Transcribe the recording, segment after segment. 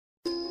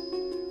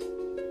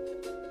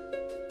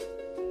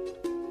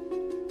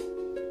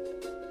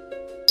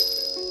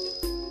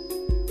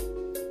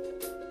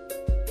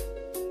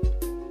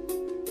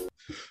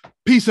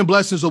Peace and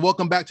blessings, and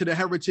welcome back to the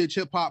Heritage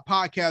Hip Hop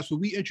Podcast, where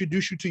we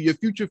introduce you to your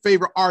future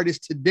favorite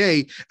artists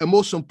today. And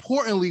most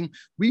importantly,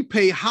 we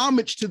pay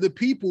homage to the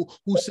people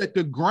who set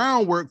the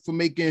groundwork for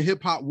making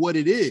hip hop what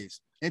it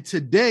is. And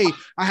today,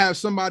 I have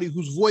somebody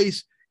whose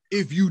voice,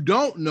 if you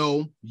don't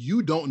know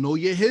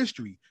your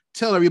history.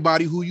 Tell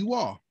everybody who you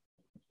are.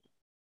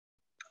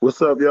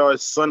 What's up, y'all?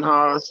 It's Sun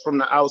Haas from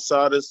The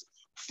Outsiders,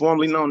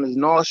 formerly known as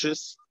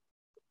Nauseous,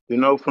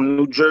 from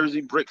New Jersey,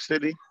 Brick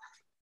City.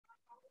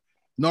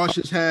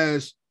 Nauseous,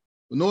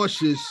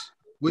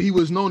 what he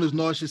was known as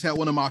Nauseous, had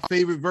one of my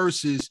favorite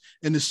verses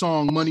in the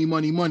song Money,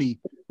 Money, Money,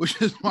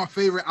 which is my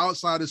favorite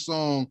Outsider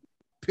song,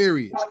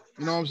 period.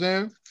 You know what I'm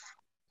saying?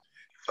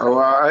 All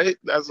right,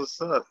 that's what's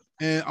up.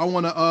 And I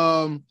want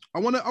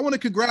to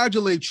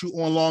congratulate you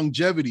on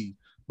longevity,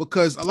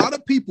 because a lot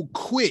of people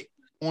quit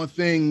on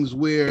things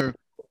where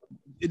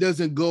it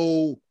doesn't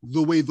go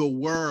the way the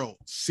world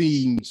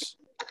seems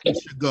it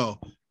should go.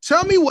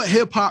 Tell me what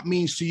hip hop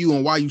means to you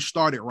and why you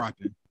started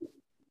rapping.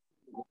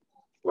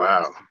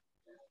 Wow,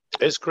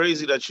 it's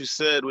crazy that you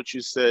said what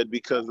you said,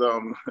 because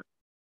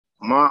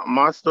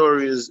my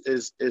story is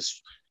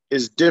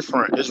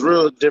different. It's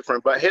real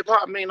different. But hip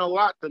hop mean a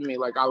lot to me.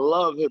 Like, I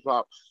love hip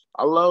hop.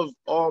 I love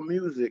all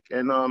music,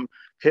 and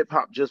hip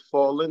hop just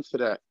fall into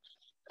that.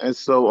 And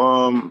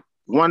so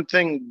one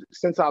thing,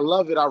 since I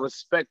love it, I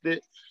respect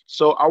it.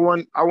 So I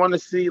want to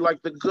see like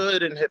the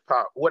good in hip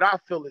hop, what I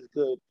feel is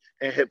good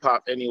in hip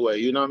hop anyway.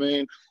 You know what I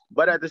mean?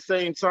 But at the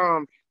same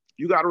time,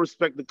 you got to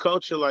respect the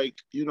culture. Like,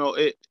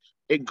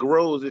 it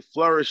grows, it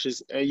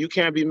flourishes, and you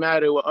can't be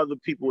mad at what other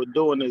people are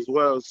doing as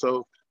well.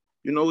 So,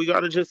 we got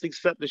to just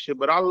accept the shit.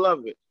 But I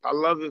love it. I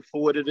love it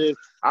for what it is.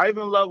 I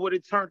even love what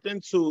it turned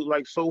into,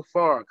 like, so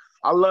far.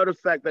 I love the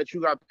fact that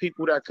you got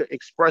people that could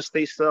express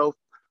themselves.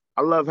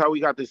 I love how we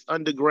got this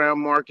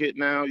underground market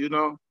now,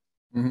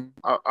 Mm-hmm.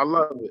 I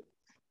love it.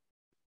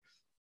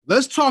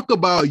 Let's talk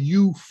about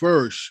you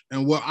first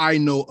and what I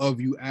know of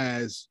you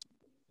as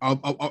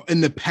in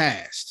the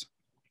past.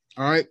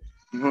 All right.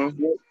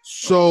 Mm-hmm.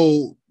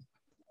 So,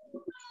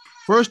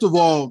 first of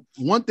all,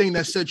 one thing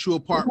that sets you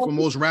apart from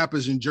most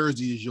rappers in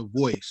Jersey is your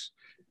voice.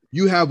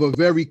 You have a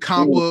very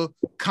compa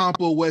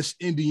West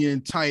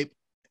Indian type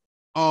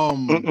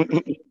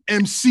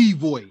MC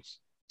voice.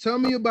 Tell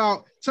me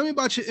about your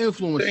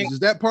influences. Is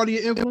that part of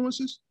your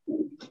influences?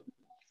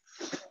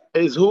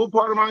 Is who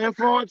part of my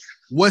influence?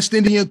 West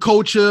Indian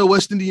culture,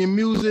 West Indian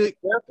music.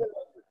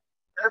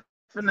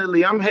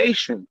 Definitely. I'm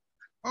Haitian.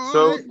 All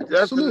so right.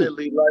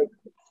 Definitely like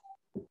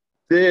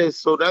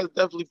this. So that's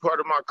definitely part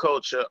of my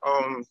culture.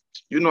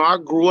 I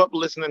grew up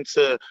listening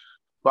to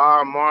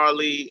Bob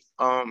Marley,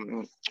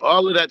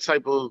 all of that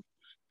type of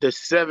the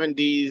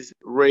 70s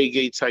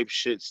reggae type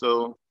shit.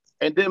 So,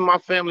 and then my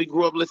family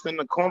grew up listening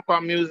to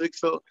compa music.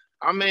 So,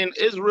 I mean,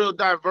 it's real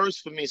diverse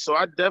for me. So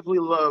I definitely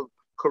love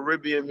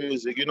Caribbean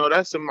music.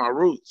 That's in my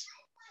roots.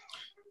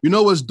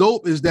 What's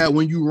dope is that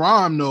when you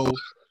rhyme, though,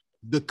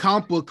 the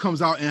compa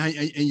comes out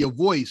in your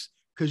voice,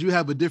 because you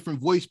have a different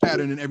voice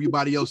pattern than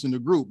everybody else in the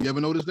group. You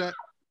ever notice that?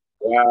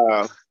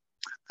 Wow.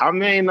 I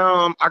mean,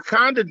 I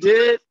kind of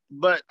did,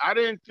 but I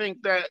didn't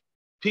think that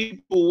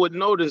people would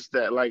notice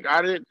that. Like,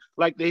 I didn't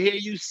like to hear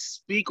you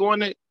speak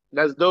on it.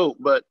 That's dope.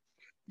 But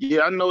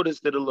yeah, I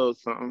noticed it a little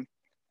something.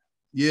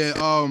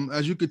 Yeah,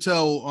 as you could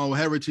tell on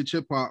Heritage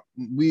Hip Hop,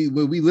 we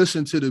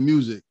listen to the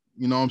music,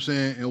 you know what I'm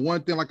saying? And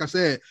one thing, like I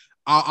said,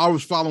 I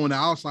was following the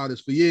Outsiders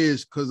for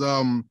years, because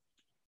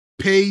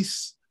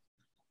Pace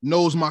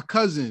knows my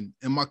cousin,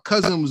 and my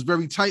cousin was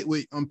very tight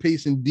with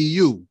Pace and DU,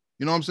 you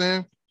know what I'm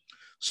saying?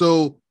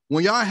 So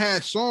when y'all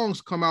had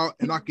songs come out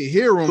and I could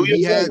hear him,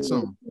 he had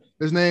some.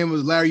 His name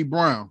was Larry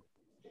Brown.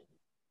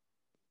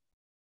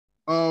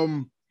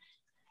 Oh,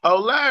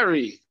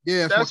 Larry.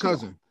 Yeah, that's my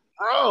cousin.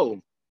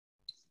 Bro.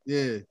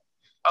 Yeah.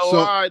 Oh,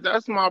 all right,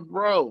 that's my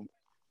bro.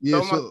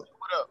 Yeah, so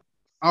what up?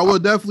 I will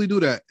definitely do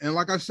that. And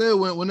like I said,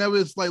 whenever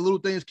it's like little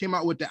things came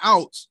out with the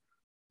outs,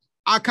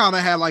 I kind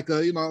of had like a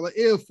an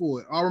ear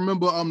for it. I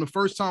remember the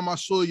first time I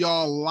saw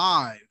y'all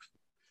live,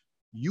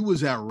 you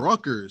was at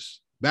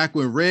Rutgers back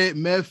when Red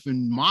Meth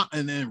and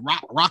then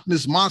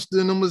Rockness Monster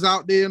and them was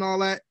out there and all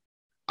that.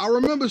 I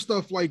remember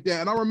stuff like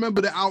that, and I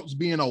remember the outs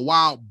being a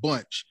wild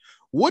bunch.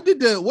 What did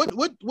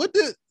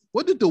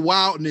the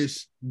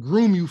wildness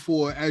groom you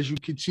for as you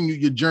continue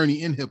your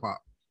journey in hip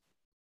hop?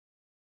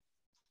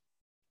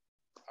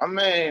 I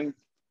mean,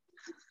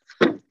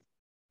 the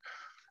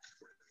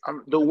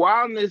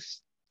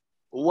wildness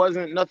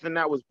wasn't nothing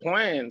that was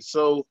planned.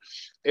 So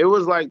it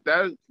was like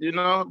that,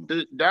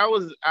 that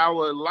was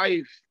our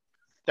life.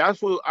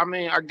 That's what,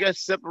 I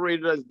guess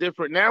separated us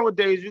different.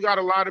 Nowadays, you got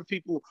a lot of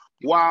people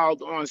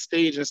wild on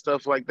stage and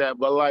stuff like that.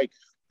 But like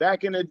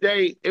back in the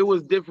day, it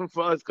was different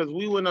for us, because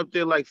we went up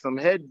there like some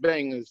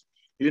headbangers,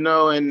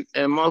 and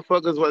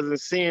motherfuckers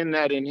wasn't seeing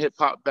that in hip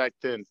hop back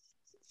then.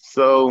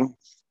 So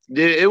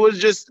yeah, it was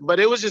just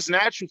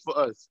natural for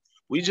us.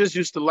 We just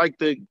used to like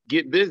to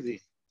get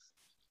busy,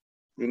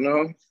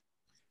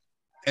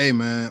 Hey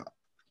man,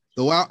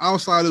 the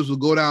Outsiders will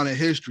go down in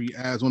history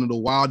as one of the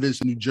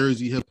wildest New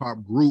Jersey hip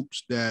hop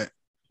groups that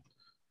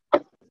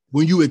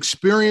when you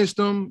experienced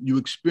them, you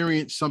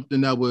experienced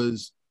something that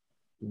was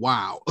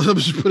wow. Let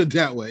me just put it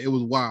that way. It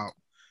was wild.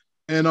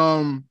 And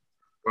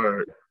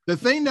Right. the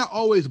thing that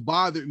always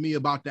bothered me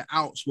about the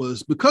outs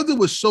was because it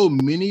was so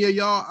many of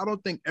y'all, I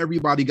don't think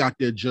everybody got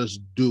their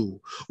just due.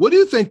 What do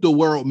you think the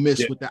world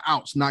missed with the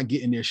outs not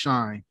getting their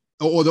shine,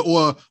 or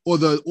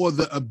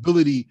the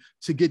ability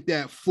to get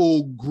that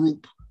full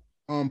group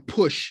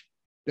push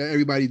that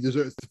everybody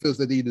deserves, feels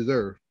that they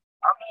deserve?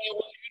 I mean,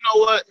 well, you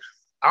know what?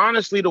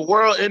 Honestly, the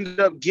world ended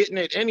up getting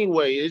it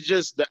anyway. It's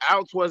just the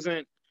outs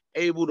wasn't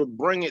able to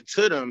bring it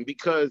to them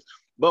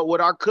but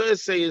what I could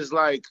say is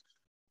like,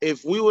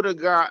 if we would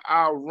have got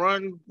our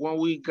run when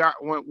we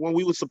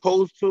were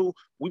supposed to,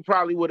 we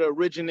probably would have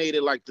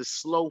originated like the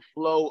slow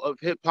flow of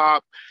hip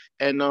hop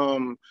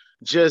and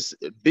just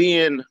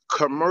being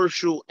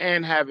commercial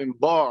and having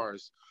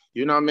bars.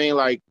 You know what I mean?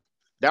 Like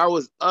that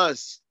was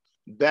us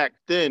back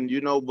then,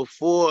 you know,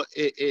 before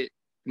it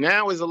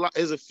now is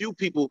a few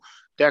people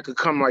that could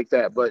come like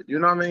that. But you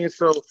know what I mean?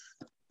 So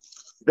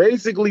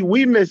basically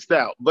we missed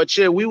out. But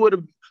yeah,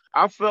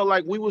 I felt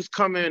like we was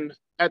coming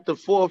at the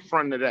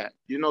forefront of that,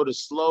 you know, the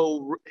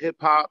slow hip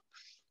hop.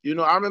 You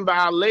know, I remember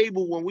our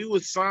label when we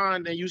was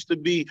signed and used to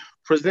be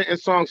presenting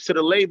songs to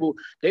the label,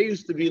 they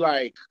used to be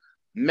like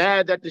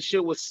mad that the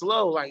shit was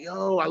slow. Like,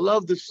 yo, I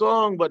love the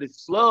song, but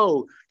it's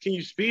slow. Can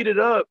you speed it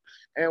up?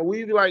 And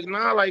we be like,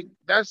 nah, like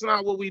that's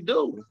not what we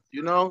do,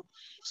 you know?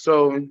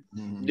 So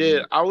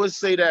yeah, I would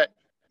say that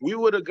we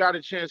would have got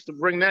a chance to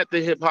bring that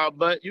to hip hop,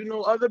 but you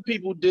know, other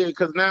people did,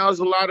 because now there's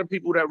a lot of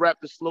people that rap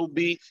the slow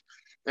beats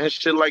and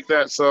shit like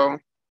that. So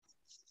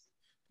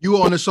you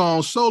were on the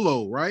song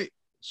Solo, right?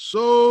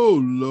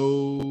 Solo.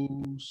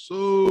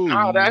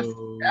 No,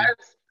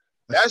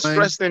 that's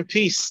rest in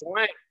peace,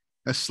 Slang.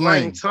 That's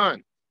Slang.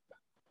 Ton.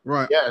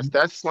 Right. Yes,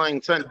 that's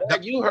Slang Ton.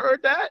 You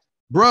heard that?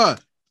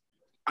 Bruh,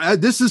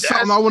 this is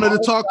something I wanted to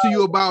talk to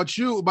you about.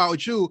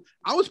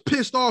 I was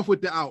pissed off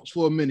with the outs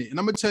for a minute, and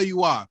I'm gonna tell you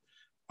why.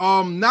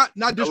 Not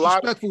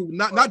disrespectful,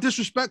 not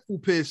disrespectful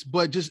pissed,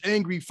 but just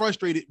angry,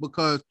 frustrated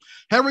because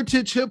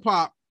Heritage Hip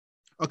Hop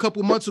a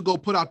couple months ago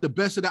put out the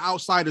Best of the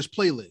Outsiders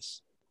playlist.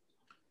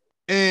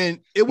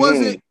 And it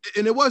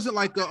wasn't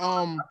like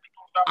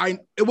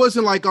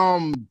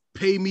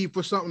pay me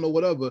for something or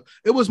whatever.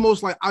 It was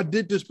most like I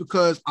did this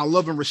because I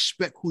love and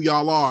respect who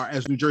y'all are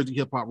as New Jersey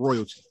hip hop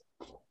royalty.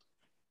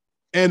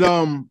 And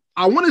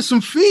I wanted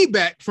some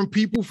feedback from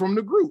people from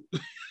the group. You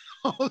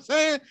know what I'm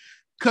saying?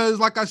 Because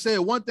like I said,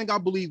 one thing I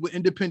believe with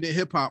independent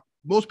hip hop,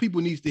 most people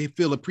need to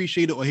feel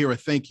appreciated or hear a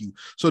thank you.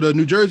 So the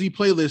New Jersey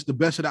playlist, the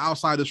Best of the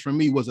Outsiders for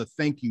me was a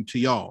thank you to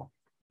y'all.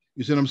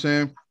 You see what I'm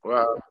saying?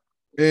 Wow.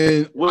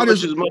 And I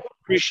just much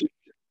appreciated.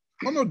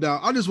 Oh, no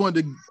doubt. I just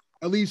wanted to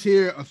at least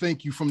hear a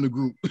thank you from the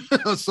group.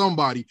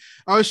 Somebody.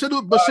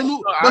 Salute.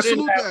 I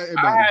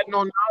had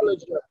no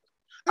knowledge of it.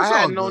 I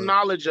had no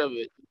knowledge of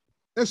it.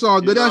 That's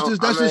all good. That's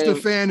just a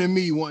fan of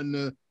me wanting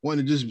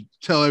to just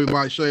tell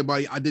everybody, show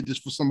everybody I did this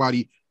for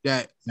somebody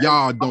that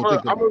y'all don't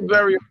think about. I'm a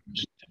very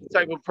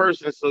type of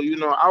person, so you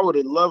know, I would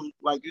have loved,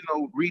 like, you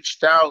know,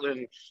 reached out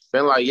and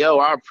been like, yo,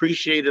 I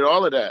appreciated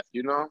all of that,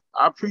 you know.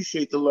 I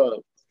appreciate the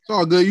love. It's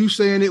all good. You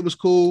saying it was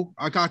cool.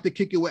 I got to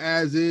kick it with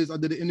As Is. I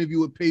did an interview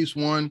with Pace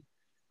One.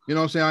 You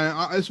know what I'm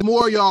saying? It's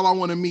more y'all I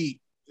want to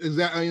meet.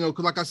 Exactly. You know,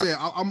 because like I said,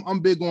 I'm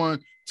big on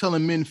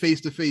telling men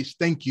face to face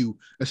thank you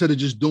instead of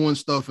just doing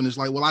stuff and it's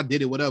like, well, I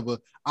did it, whatever.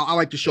 I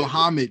like to show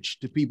homage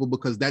to people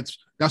because that's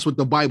what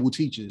the Bible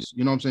teaches.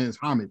 You know what I'm saying? It's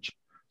homage.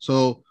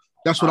 So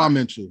that's what I'm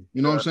into.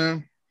 You know what I'm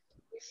saying?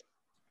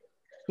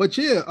 But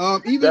yeah,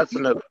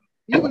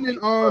 even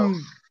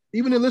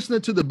in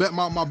listening to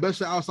my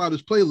Best of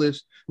Outsiders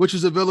playlist, which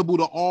is available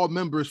to all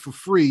members for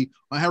free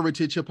on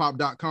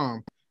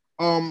heritagehiphop.com.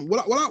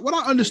 What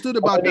I understood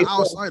about the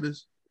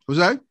Outsiders was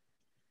that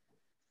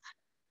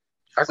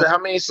I said, how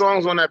many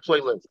songs on that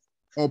playlist?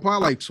 Oh,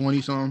 probably like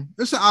 20 songs.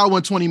 It's an hour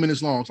and 20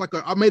 minutes long. It's like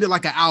I made it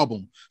like an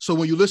album. So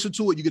when you listen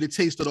to it, you get a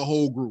taste of the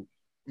whole group.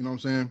 You know what I'm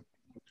saying?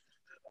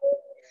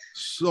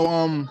 So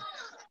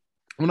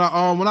when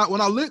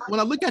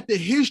I look at the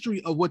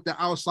history of what the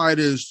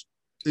Outsiders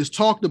is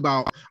talked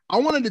about, I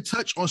wanted to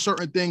touch on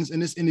certain things in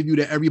this interview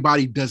that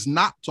everybody does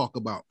not talk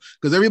about,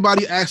 because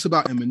everybody asks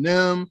about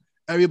Eminem,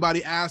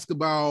 everybody asks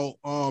about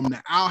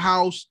the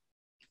Outhouse.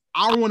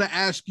 I want to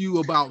ask you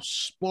about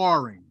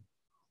sparring.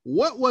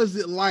 What was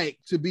it like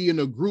to be in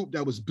a group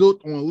that was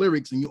built on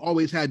lyrics and you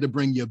always had to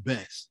bring your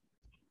best?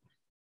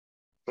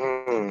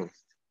 I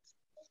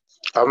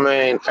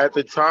mean, at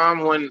the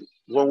time when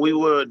we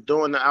were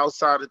doing the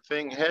Outsider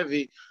thing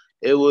heavy,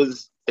 it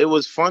was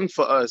fun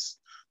for us.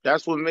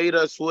 That's what made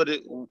us who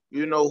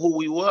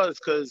we was,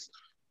 because,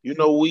 you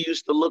know, we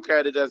used to look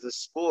at it as a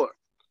sport.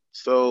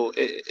 So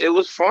it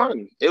was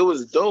fun. It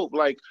was dope.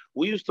 Like,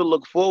 we used to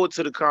look forward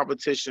to the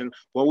competition.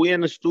 When we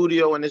in the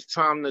studio and it's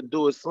time to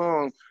do a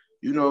song,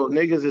 you know,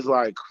 niggas is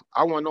like,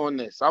 I want on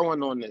this,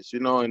 you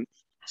know. And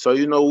so,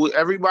 you know,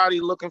 everybody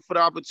looking for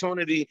the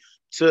opportunity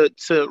to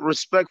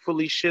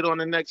respectfully shit on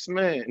the next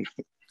man.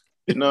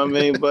 You know what I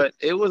mean? But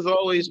it was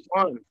always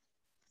fun.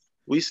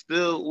 We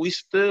still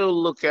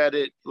look at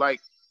it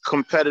like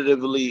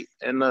competitively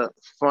in a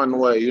fun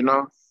way, you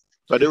know.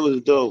 But it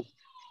was dope.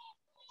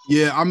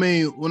 Yeah, I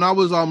mean, when I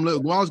was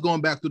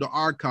going back through the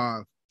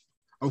archive,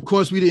 of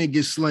course we didn't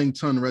get Slang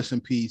Ton, rest in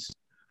peace.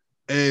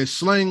 And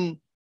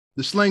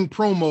the Slang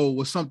promo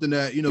was something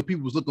that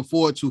people was looking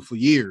forward to for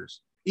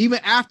years. Even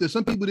after,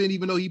 some people didn't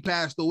even know he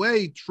passed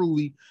away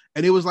truly,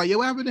 and it was like, "Yo,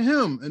 what happened to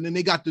him?" And then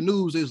they got the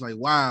news. It was like,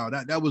 "Wow,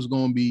 that was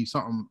going to be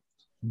something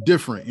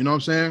different." You know what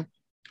I'm saying?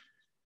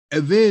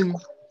 And then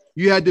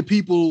you had the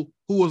people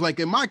who was like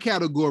in my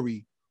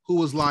category, who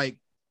was like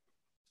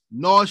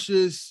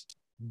Nauseous,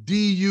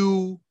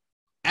 DU,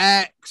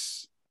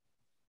 Axe.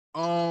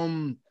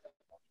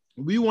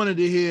 We wanted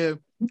to hear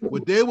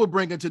what they were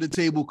bringing to the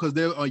table because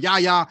they're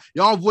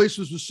y'all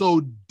voices were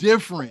so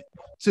different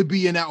to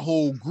be in that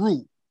whole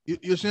group.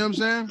 You see what I'm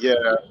saying?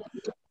 Yeah.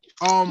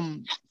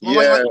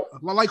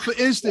 Like for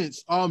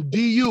instance,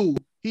 DU,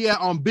 he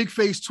had Big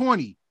Face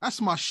 20.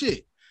 That's my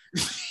shit.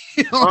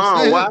 You know what I'm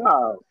saying?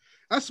 Wow.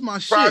 That's my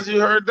Surprised shit.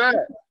 you heard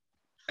that.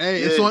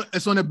 Hey,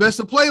 it's on the best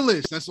of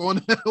playlist. That's on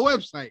the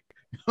website.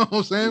 You know what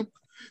I'm saying?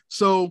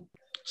 So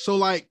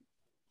like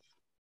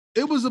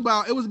it was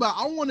about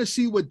I want to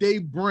see what they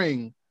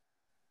bring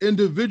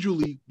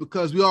individually,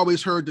 because we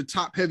always heard the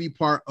top heavy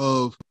part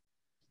of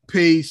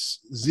Pace,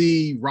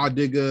 Z, Rah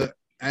Digga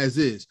as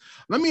is.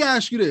 Let me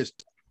ask you this.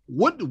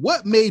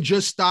 What made your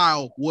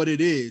style what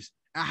it is?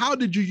 And how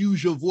did you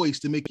use your voice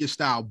to make your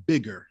style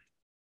bigger?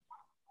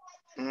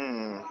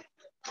 I'm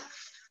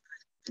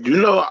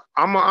gonna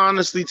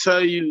honestly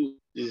tell you,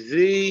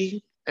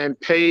 Z and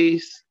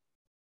Pace,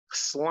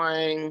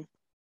 Slang,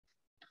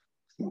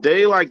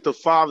 they like the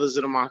fathers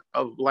of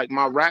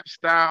my rap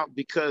style,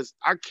 because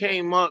I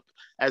came up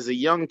as a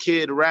young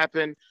kid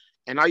rapping,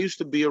 and I used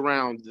to be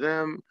around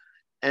them,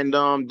 and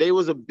they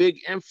was a big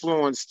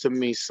influence to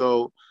me.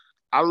 So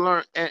I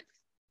learned,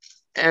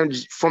 and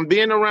from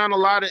being around a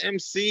lot of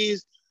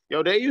MCs,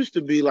 they used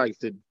to be like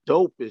the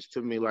dopest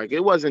to me. Like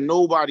it wasn't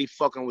nobody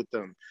fucking with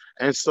them.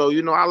 And so,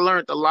 I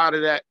learned a lot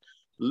of that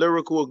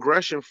lyrical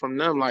aggression from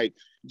them.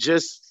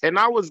 And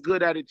I was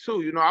good at it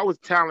too. I was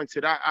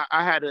talented. I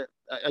had a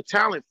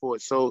talent for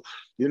it. So,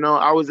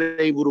 I was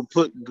able to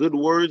put good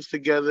words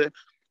together.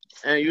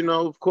 And,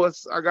 of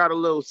course, I got a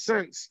little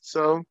sense.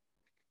 So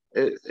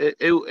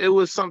it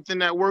was something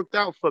that worked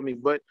out for me.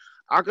 But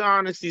I can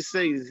honestly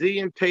say Z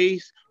and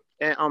Pace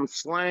and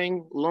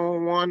Slang,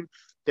 Lone One,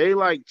 they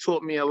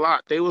taught me a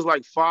lot. They was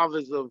like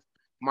fathers of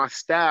my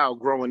style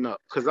growing up,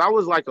 because I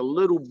was like a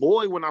little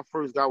boy when I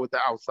first got with the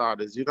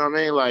Outsiders. You know what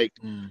I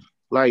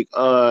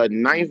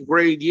mean? Ninth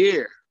grade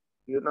year.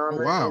 You know what I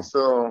mean? Wow.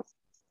 So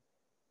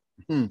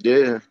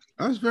yeah,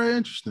 that's very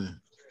interesting.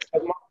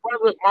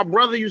 My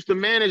brother used to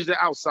manage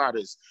the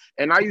Outsiders,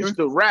 and I used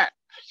to rap.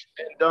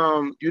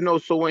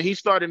 And so when he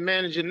started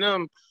managing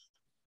them,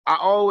 I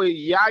always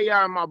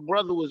Yaya and my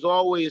brother was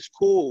always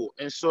cool,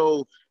 and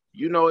so.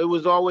 It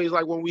was always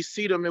like when we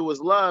see them, it was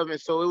love. And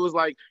so it was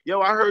like,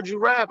 yo, I heard you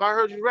rap.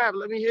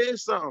 Let me hear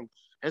something.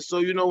 And so,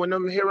 when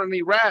them hearing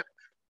me rap,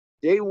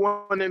 they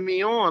wanted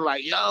me on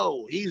like,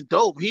 yo, he's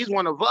dope. He's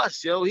one of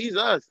us, yo, he's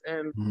us.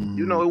 And,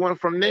 it went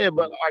from there.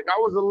 But I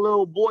was a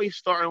little boy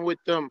starting with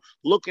them,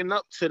 looking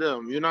up to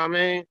them. You know what I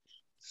mean?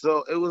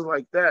 So it was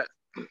like that.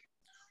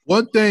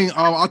 One thing,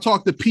 I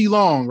talked to P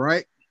Long,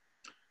 right?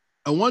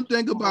 And one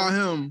thing about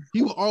him,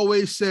 he would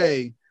always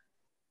say,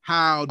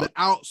 how the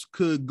outs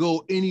could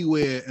go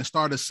anywhere and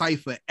start a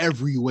cipher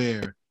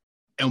everywhere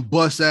and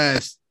bust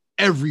ass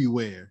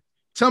everywhere.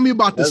 Tell me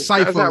about the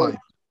cipher life.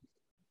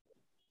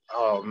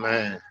 Oh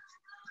man,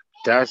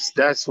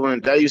 that's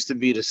when that used to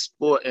be the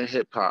sport in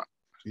hip hop.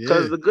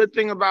 Because the good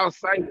thing about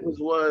ciphers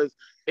was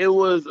it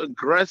was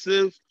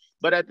aggressive,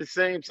 but at the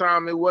same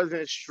time it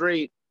wasn't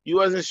straight. You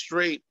wasn't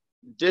straight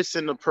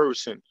dissing the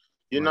person.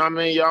 You know what I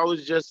mean? Y'all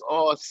was just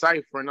all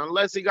ciphering.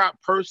 Unless it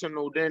got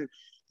personal, then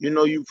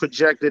you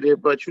projected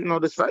it, but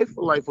the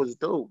cipher life was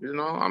dope.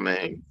 I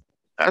mean,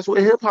 that's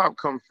where hip hop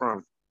come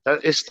from.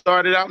 It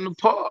started out in the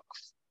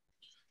parks.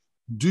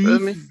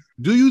 Do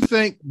you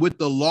think with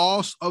the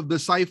loss of the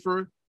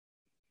cipher,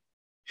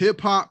 hip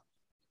hop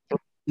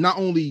not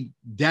only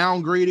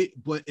downgraded,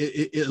 but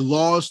it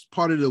lost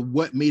part of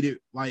what made it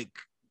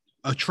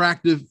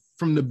attractive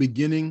from the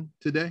beginning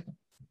today?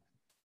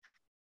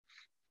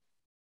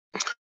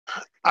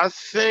 I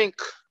think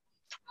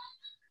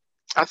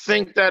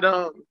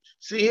that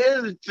see,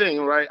 here's the thing,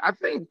 right? I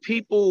think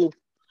people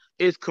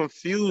is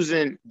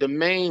confusing the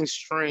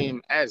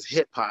mainstream as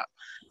hip hop,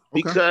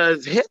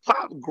 because hip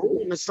hop grew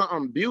into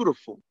something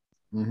beautiful.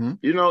 Mm-hmm.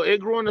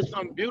 It grew into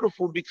something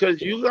beautiful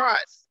because you got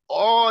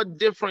all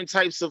different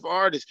types of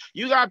artists.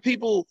 You got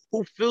people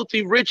who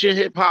filthy rich in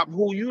hip hop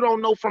who you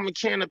don't know from a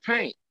can of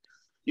paint.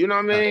 You know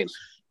what I mean?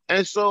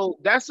 And so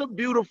that's a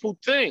beautiful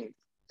thing.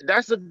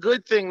 That's a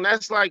good thing.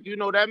 That's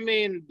that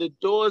means the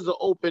doors are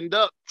opened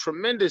up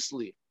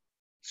tremendously.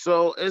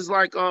 So it's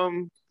like,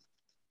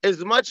 as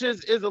much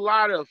as is a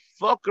lot of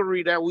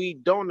fuckery that we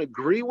don't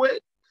agree with,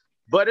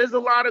 but there's a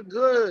lot of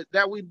good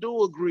that we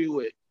do agree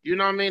with. You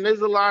know what I mean?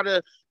 There's a lot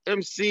of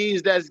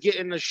MCs that's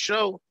getting the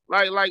show.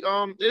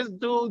 This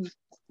dude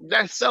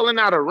that's selling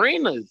out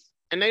arenas,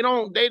 and they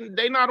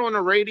not on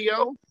the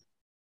radio.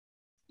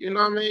 You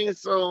know what I mean?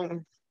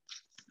 So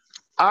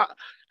I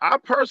I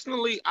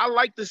personally I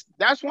like this.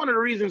 That's one of the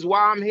reasons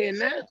why I'm here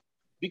now,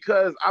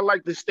 because I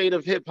like the state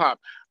of hip hop.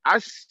 I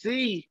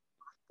see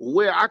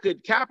where I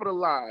could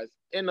capitalize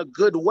in a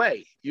good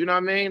way. You know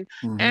what I mean?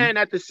 Mm-hmm. And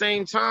at the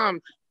same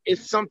time,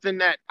 it's something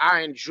that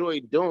I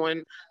enjoy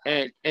doing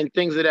and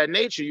things of that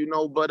nature, you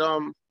know. But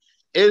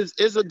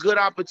is a good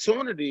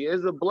opportunity,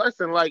 is a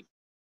blessing. Like,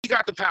 you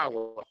got the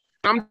power.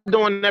 I'm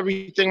doing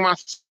everything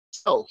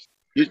myself.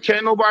 You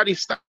can't nobody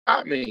stop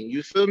me.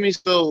 You feel me?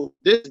 So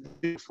this is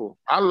beautiful.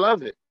 I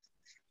love it.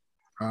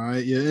 All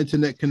right, your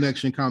internet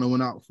connection kind of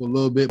went out for a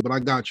little bit, but I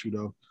got you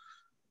though.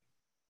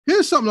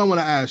 Here's something I want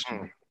to ask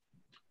you.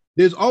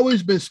 There's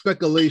always been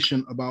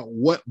speculation about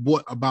what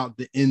brought about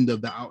the end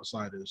of the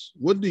Outsiders.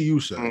 What do you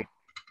say?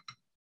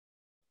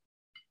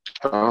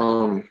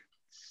 The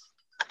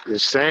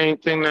same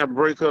thing that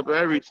break up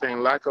everything,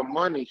 lack of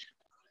money,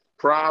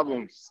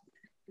 problems.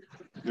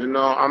 You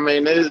know, I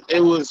mean, it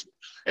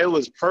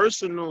was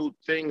personal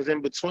things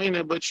in between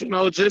it, but you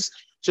know, just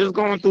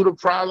going through the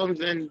problems,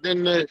 and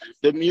then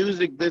the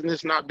music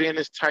business not being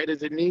as tight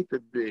as it needs to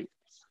be.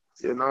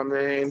 You know what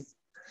I mean?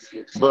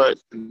 But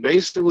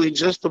basically,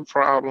 just the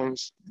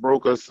problems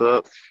broke us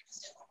up.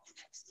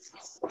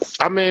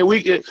 I mean,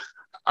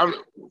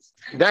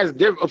 that's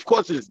different. Of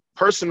course, it's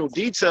personal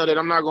detail that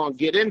I'm not going to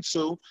get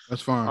into.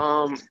 That's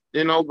fine.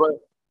 You know, but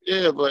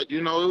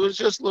you know, it was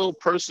just little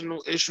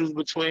personal issues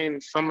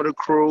between some of the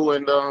crew,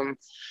 and then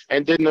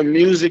the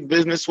music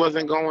business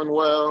wasn't going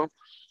well.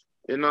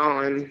 You know,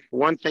 and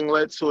one thing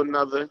led to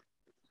another.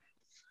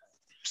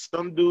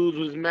 Some dudes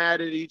was mad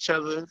at each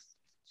other,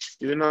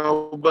 you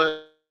know,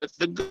 but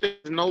the good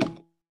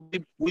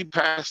is we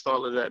passed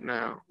all of that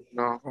now. You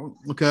know?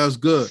 Okay, that's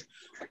good.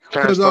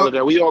 Passed all of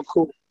that. We all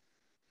cool.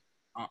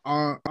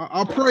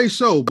 I pray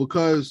so,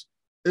 because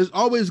it's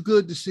always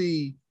good to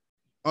see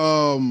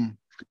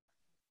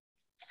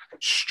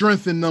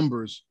strength in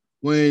numbers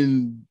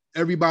when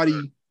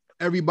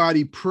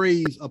everybody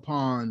preys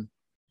upon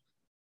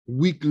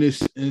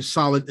weakness and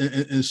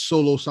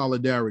solo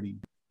solidarity,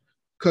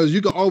 because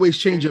you can always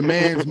change a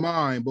man's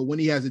mind, but when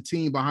he has a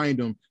team behind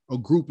him, a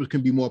group can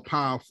be more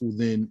powerful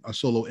than a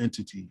solo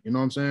entity. You know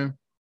what I'm saying?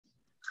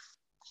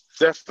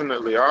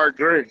 Definitely, I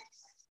agree.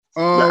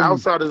 The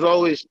Outsiders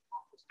always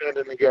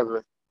standing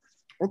together.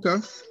 Okay,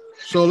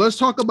 so let's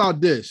talk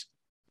about this.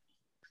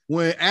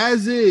 When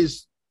As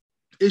Is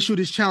issued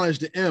his challenge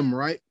to M,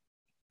 right?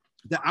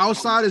 The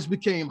Outsiders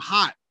became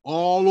hot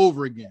all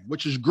over again,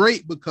 which is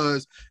great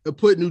because it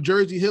put New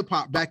Jersey hip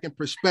hop back in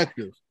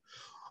perspective.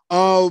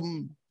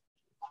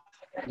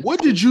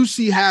 What did you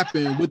see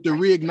happen with the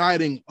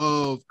reigniting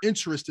of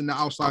interest in the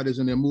Outsiders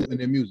and their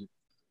music?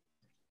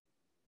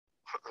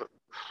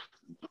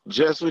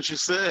 Just what you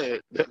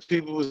said, that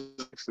people was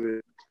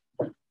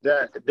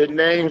that the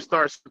name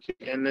starts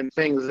and then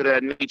things of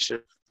that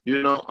nature.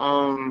 You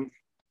know,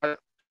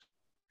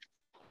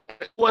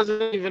 it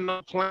wasn't even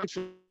a plan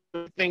for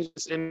things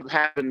ended up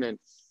happening.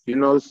 You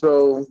know,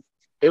 so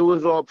it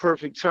was all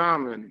perfect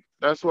timing.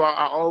 That's why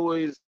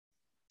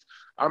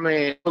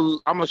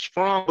I'm a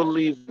strong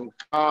believer in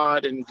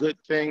God and good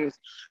things.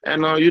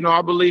 And, you know,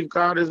 I believe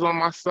God is on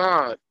my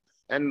side.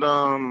 And,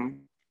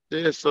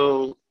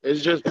 so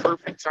it's just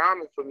perfect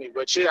timing for me.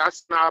 But, yeah, I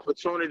see an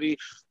opportunity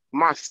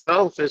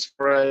myself as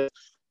far as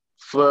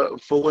for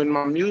when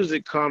my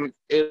music comes,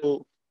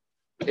 it'll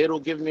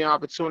give me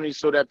opportunity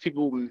so that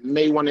people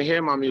may want to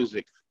hear my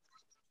music.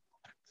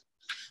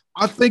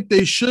 I think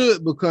they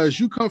should, because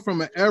you come from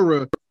an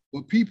era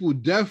where people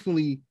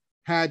definitely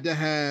had to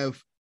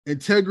have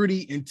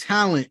integrity and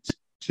talent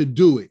to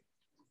do it.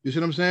 You see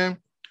what I'm saying?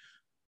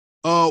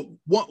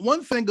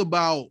 One thing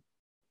about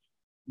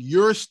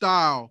your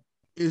style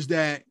is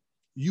that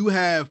you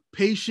have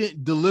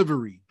patient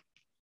delivery.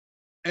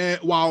 And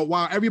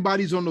while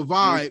everybody's on the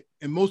vibe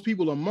and most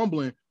people are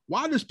mumbling,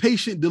 why does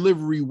patient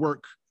delivery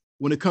work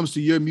when it comes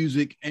to your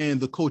music and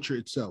the culture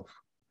itself?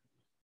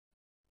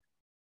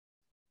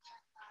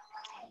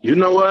 You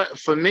know what?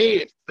 For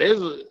me,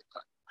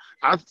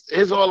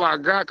 it's all I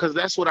got, because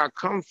that's what I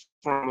come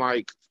from.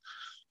 Like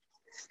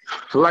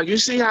you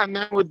see how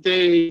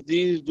nowadays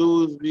these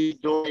dudes be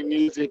doing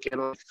music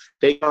and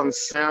they come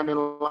sounding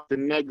like the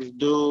next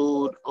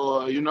dude,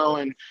 or you know,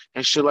 and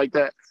shit like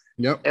that.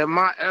 Yep. In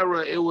my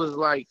era, it was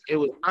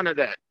none of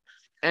that.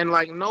 And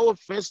like, no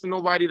offense to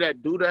nobody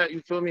that do that,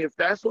 you feel me? If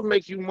that's what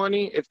make you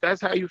money, if that's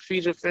how you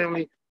feed your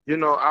family, you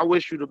know, I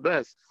wish you the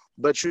best.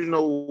 But you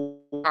know,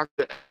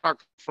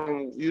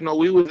 from, you know,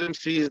 we was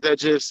MCs that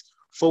just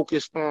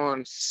focused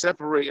on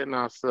separating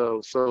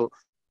ourselves. So,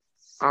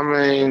 I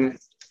mean,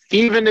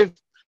 even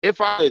if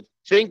I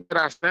think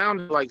that I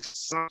sounded like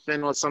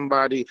something or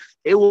somebody,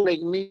 it will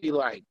make me be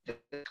like,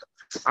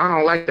 I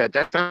don't like that.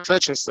 That sounds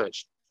such and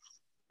such.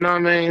 You know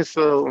what I mean?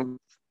 So,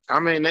 I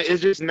mean,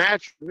 it's just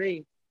natural to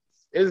me.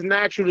 It's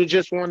natural to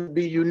just want to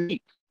be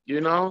unique,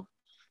 you know?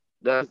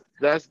 That's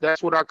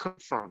what I come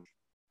from.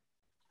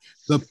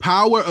 The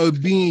power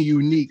of being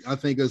unique, I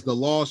think, is the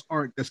lost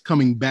art that's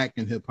coming back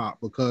in hip hop,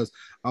 because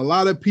a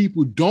lot of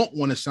people don't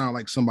want to sound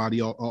like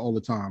somebody all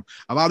the time.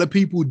 A lot of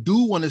people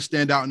do want to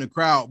stand out in the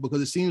crowd,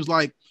 because it seems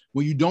like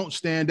when you don't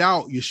stand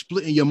out, you're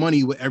splitting your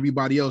money with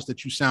everybody else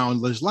that you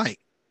sound less like.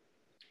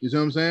 You see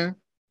what I'm saying?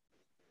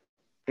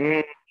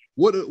 Mm,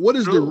 What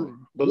is true.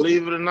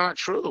 Believe it or not,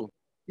 true.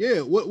 Yeah,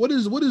 what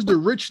is the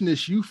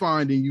richness you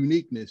find in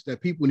uniqueness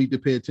that people need to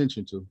pay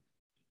attention to?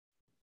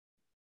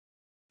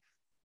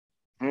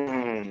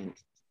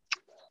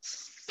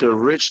 The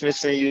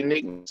richness and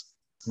uniqueness.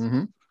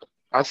 Mm-hmm.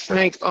 I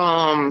think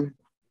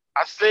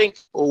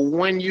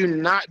when you're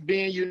not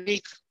being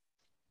unique,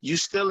 you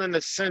still in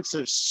the sense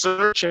of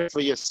searching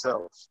for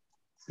yourself.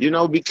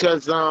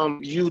 Because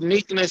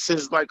uniqueness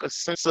is like a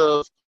sense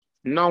of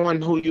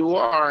knowing who you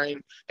are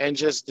and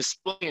just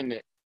displaying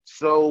it.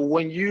 So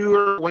when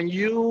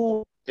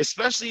you,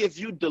 especially if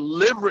you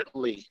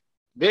deliberately,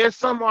 there's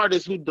some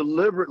artists who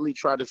deliberately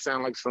try to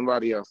sound like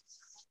somebody else.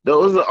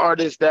 Those are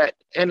artists that,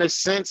 in a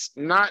sense,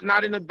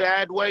 not in a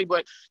bad way,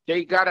 but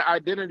they got an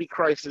identity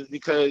crisis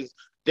because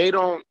they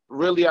don't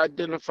really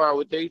identify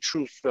with their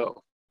true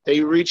self. They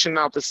reaching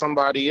out to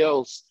somebody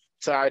else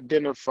to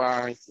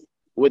identify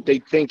what they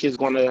think is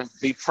going to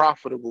be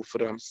profitable for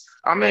them.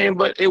 I mean,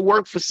 but it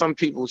worked for some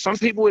people. Some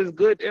people is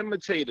good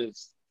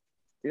imitators,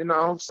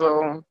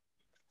 so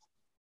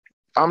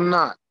I'm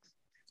not.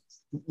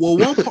 Well,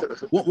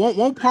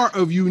 one part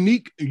of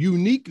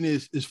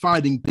uniqueness is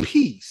finding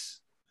peace.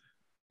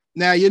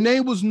 Now, your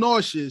name was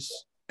Nauseous,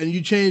 and you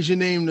changed your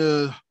name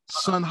to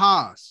Son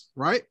Haas,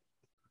 right?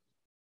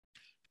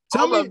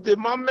 Did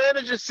my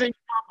manager send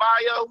you my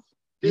bio?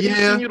 Did he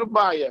send you the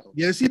bio?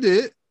 Yes, he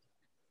did.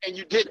 And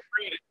you didn't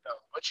read it, though.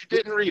 But you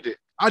didn't read it.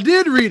 I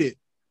did read it.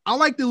 I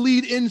like to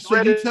lead in so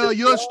you tell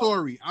your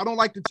story. I don't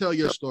like to tell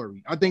your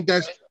story. I think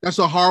that's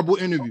a horrible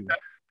interview.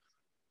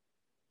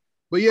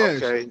 But yeah,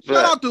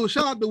 shout out to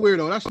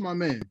Weirdo. That's my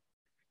man.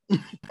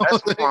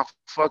 That's my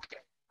fucking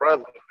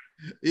brother.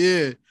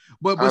 Yeah,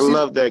 but I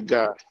love that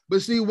guy.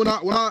 But see, when I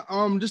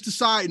just a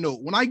side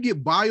note, when I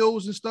get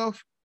bios and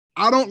stuff,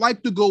 I don't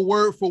like to go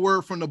word for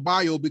word from the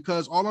bio,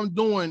 because all I'm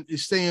doing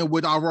is saying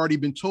what I've already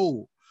been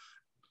told.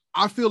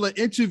 I feel an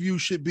interview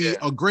should be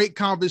a great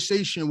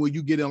conversation where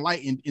you get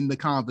enlightened in the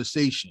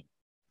conversation.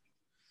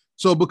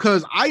 So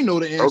because I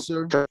know the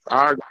answer,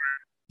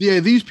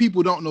 these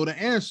people don't know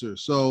the answer.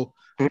 So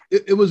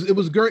it was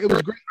great. It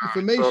was great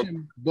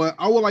information, but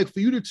I would like for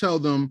you to tell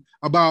them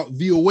about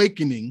The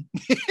Awakening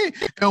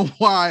and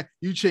why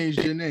you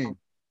changed your name.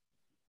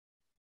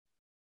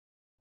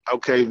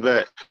 Okay,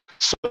 bet.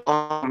 So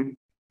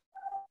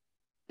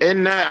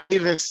in that, I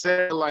even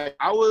said, like,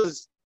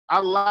 I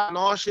like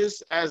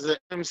Nauseous as an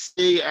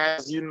MC,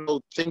 as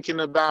thinking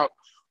about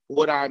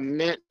what I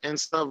meant and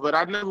stuff, but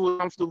I never was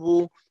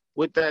comfortable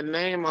with that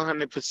name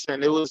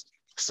 100%. It was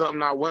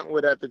something I went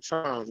with at the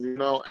time,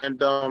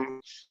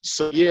 and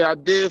so yeah, I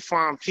did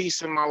find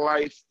peace in my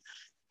life,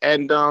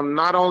 and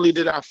not only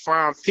did I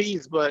find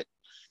peace, but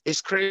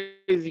it's crazy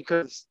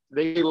because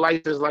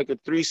life is like a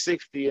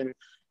 360, and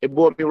it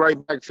brought me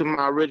right back to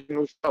my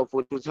original self,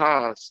 which was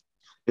Haas,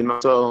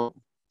 so,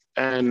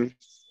 and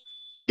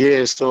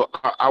yeah, so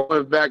I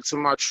went back to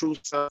my true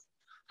self.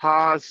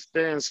 Haas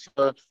stands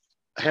for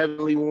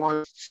Heavenly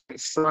One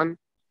Son.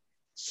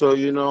 So,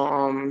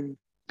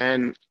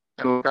 and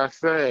like I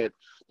said,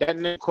 that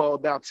name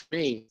called out to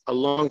me a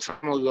long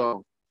time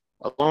ago.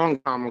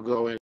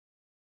 And,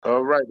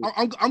 all right.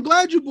 I'm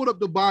glad you brought up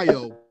the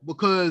bio,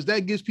 because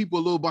that gives people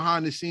a little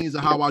behind the scenes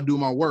of how I do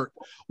my work.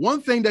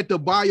 One thing that the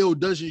bio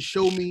doesn't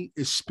show me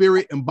is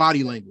spirit and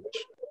body language.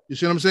 You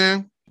see what I'm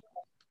saying?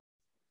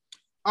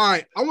 All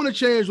right, I want to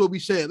change what we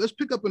said. Let's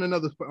pick up in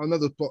another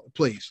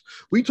place.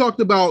 We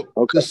talked about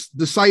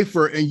the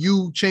cipher and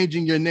you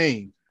changing your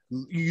name.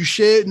 You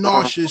shared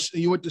Nauseous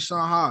and you went to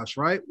Son Haas,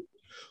 right?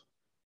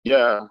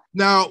 Yeah.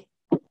 Now,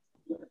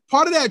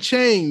 part of that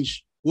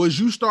change was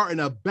you starting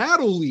a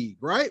battle league,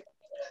 right?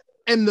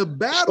 And the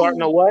battle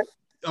starting a what?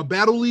 A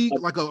battle league,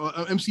 like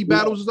a MC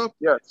battles and stuff.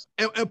 Yes.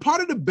 And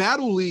part of the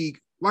battle league,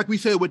 like we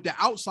said with the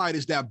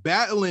Outsiders, that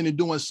battling and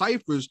doing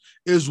ciphers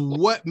is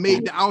what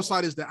made the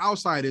Outsiders the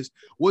Outsiders.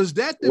 Was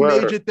that the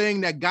major thing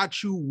that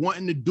got you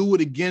wanting to do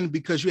it again,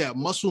 because you had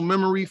muscle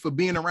memory for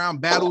being around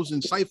battles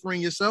and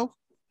ciphering yourself?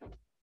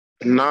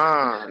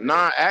 Nah.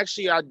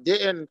 Actually, I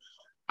didn't.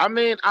 I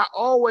mean, I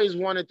always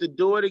wanted to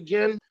do it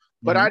again,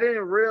 but I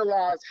didn't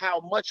realize how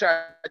much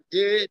I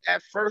did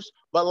at first.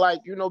 But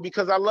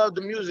because I love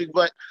the music,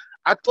 but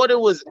I thought it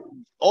was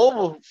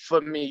over for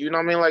me. You know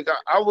what I mean? Like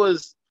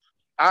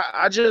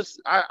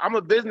I'm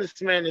a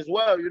businessman as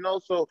well,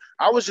 so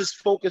I was just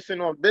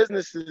focusing on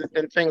businesses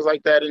and things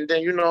like that. And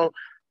then,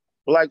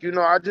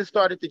 I just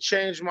started to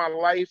change my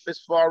life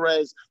as far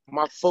as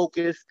my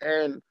focus,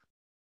 and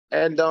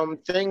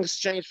things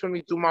changed for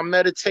me through my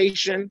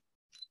meditation.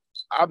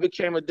 I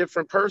became a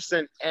different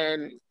person.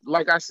 And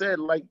like I said,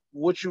 like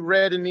what you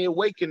read in The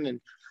Awakening,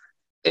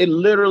 I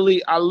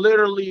literally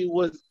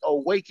was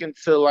awakened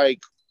to like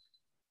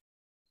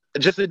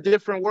just a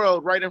different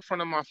world right in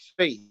front of my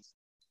face.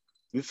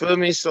 You feel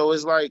me? So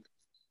it's like,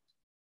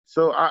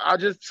 so I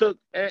just took,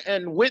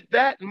 and with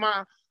that,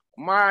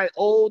 my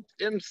old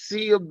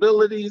MC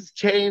abilities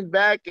came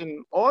back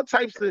and all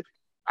types of,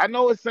 I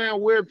know it's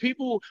sound weird.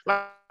 People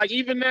like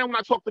even now when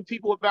I talk to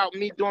people about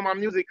me doing my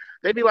music,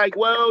 they be like,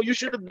 well, you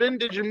should have been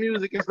did your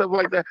music and stuff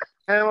like that.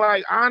 And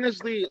like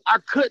honestly, I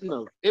couldn't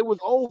have. It was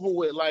over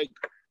with. Like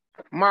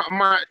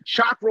my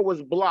chakra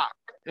was blocked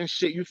and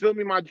shit. You feel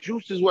me? My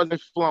juices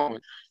wasn't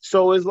flowing.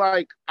 So it's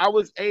like I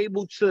was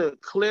able to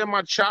clear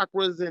my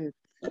chakras and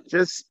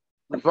just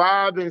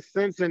vibe and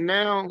sense. And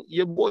now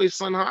your boy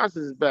Son Haas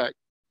is back.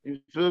 You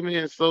feel me?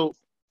 And so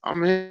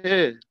I'm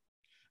here.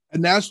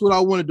 And that's what I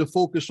wanted to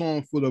focus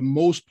on for the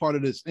most part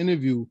of this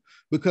interview,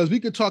 because we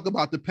could talk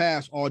about the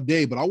past all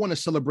day, but I want to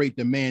celebrate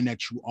the man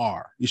that you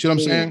are. You see what I'm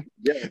saying?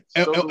 Yeah.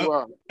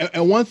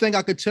 And one thing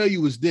I could tell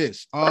you is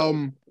this.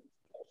 I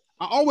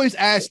always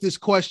ask this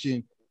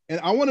question,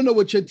 and I want to know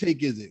what your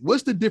take is.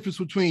 What's the difference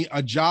between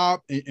a job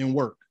and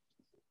work?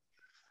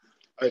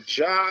 A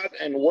job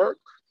and work?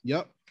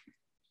 Yep.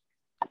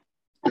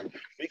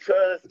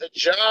 Because a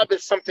job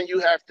is something you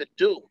have to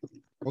do.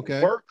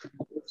 Okay. Work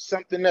is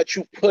something that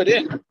you put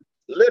in.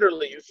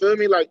 Literally, you feel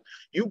me? Like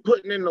you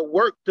putting in the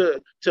work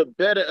to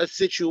better a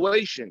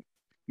situation.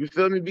 You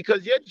feel me?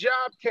 Because your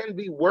job can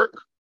be work,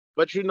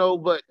 but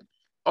but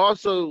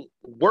also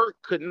work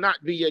could not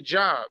be your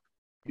job.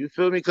 You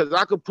feel me? Because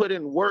I could put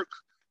in work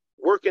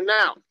working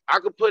out. I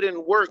could put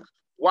in work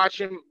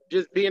watching,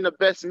 just being the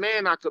best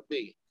man I could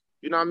be.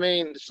 You know what I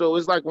mean? So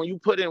it's like when you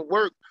put in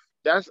work,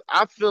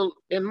 I feel,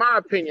 in my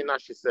opinion, I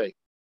should say.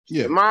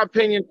 Yeah. In my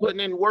opinion,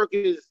 putting in work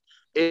is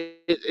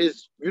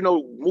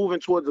moving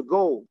towards a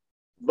goal.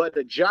 But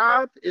a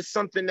job is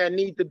something that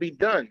needs to be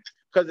done.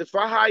 Because if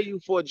I hire you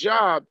for a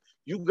job,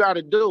 you got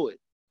to do it.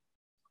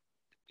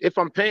 If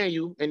I'm paying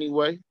you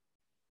anyway.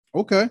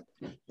 Okay.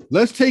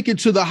 Let's take it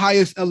to the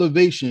highest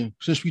elevation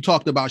since we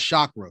talked about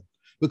chakra,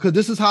 because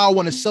this is how I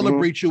want to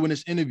celebrate you in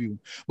this interview.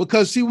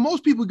 Because see, when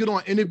most people get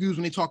on interviews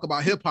when they talk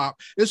about hip hop,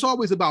 it's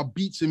always about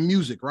beats and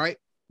music, right?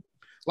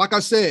 Like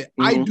I said,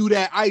 I do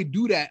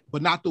that,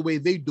 but not the way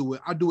they do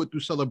it. I do it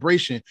through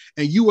celebration.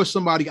 And you are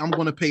somebody I'm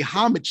going to pay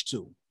homage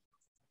to.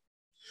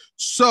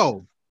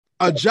 So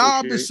a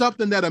job is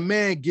something that a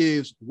man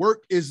gives.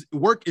 Work is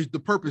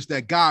the purpose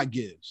that God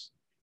gives.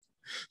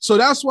 So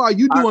that's why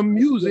you doing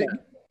music.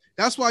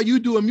 That's why you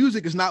doing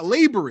music is not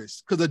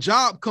laborious, because a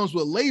job comes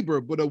with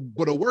labor, but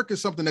a work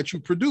is something that you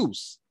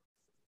produce.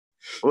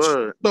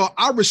 So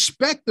I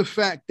respect the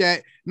fact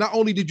that not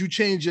only did you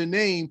change your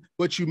name,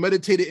 but you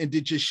meditated and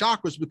did your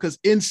chakras, because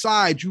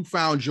inside you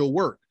found your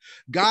work.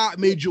 God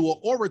made you an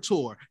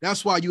orator.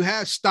 That's why you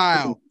have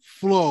style,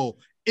 flow,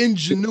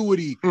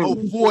 ingenuity, a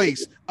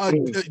voice, a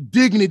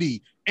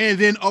dignity, and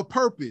then a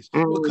purpose.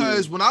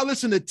 Because when I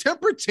listen to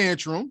Temper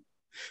Tantrum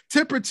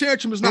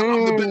is not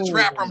I'm the best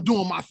rapper, I'm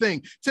doing my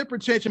thing. Temper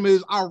Tantrum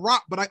is I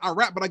rap, but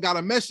I got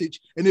a message.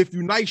 And if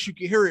you're nice, you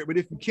can hear it. But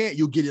if you can't,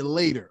 you'll get it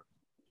later.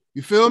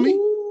 You feel me?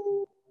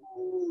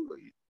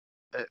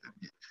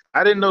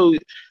 I didn't know.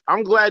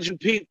 I'm glad you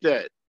peeped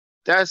that.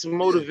 That's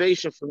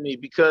motivation for me,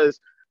 because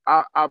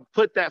I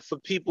put that for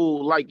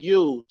people like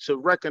you to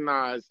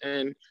recognize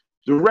and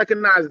to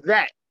recognize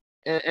that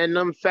and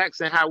them facts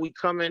and how we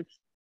come in,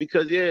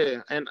 because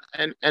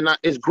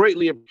it's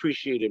greatly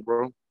appreciated,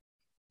 bro.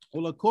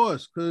 Well, of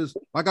course, because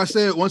like I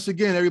said, once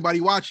again, everybody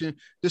watching,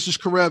 this is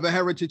Karev at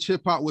Heritage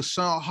Hip Hop with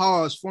Son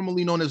Haas,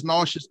 formerly known as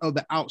Nauseous of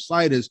the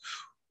Outsiders.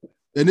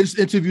 And this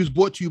interview is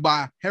brought to you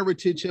by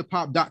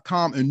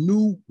heritagehiphop.com and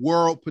New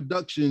World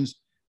Productions.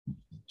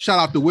 Shout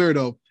out to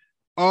Weirdo.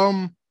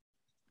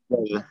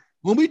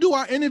 When we do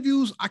our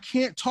interviews, I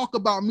can't talk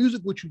about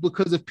music with you,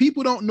 because if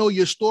people don't know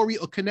your story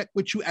or connect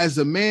with you as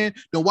a man,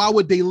 then why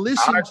would they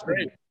listen to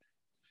you?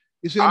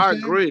 You see what I'm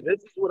saying? Agree.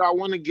 This is what I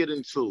want to get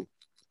into.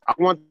 I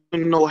want to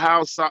know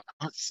how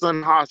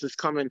Son Haas is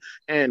coming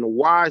and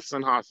why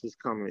Son Haas is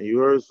coming. You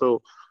heard?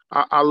 So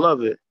I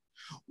love it.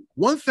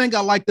 One thing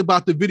I liked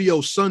about the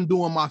video, Son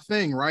Doing My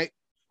Thing, right,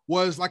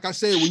 was, like I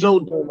said,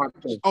 Doing My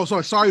Thing. Oh,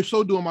 sorry,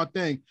 So Doing My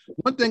Thing.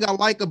 One thing I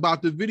like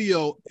about the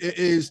video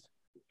is,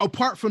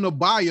 apart from the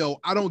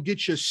bio, I don't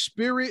get your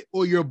spirit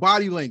or your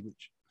body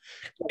language.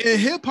 In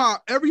hip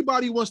hop,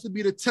 everybody wants to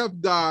be the tough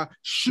guy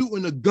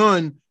shooting a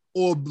gun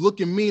or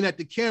looking mean at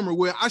the camera,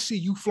 where I see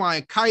you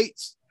flying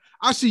kites.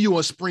 I see you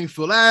on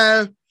Springfield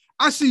Ave.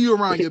 I see you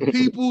around your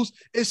peoples.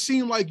 It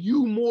seemed like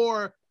you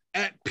more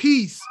at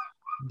peace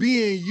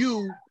being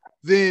you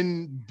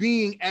than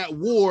being at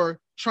war,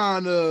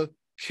 trying to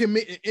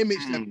commit an image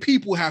that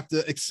people have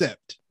to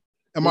accept.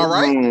 Am I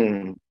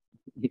right?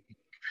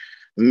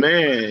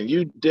 Man,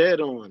 you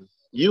dead on.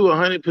 You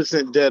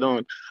 100% dead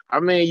on. I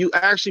mean, you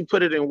actually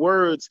put it in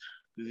words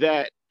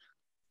that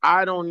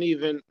I don't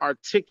even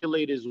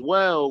articulate as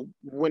well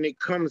when it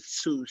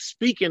comes to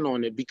speaking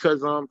on it,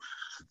 because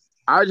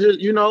I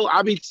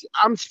just,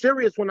 I'm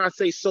serious when I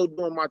say so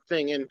doing my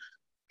thing, and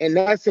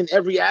that's in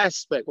every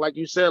aspect. Like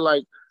you said,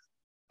 like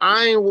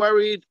I ain't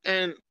worried,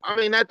 and I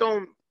mean that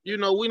don't,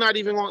 we're not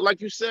even on,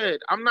 like you said,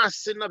 I'm not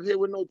sitting up here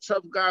with no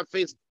tough guy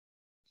face.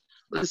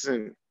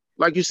 Listen,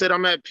 like you said,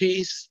 I'm at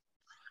peace.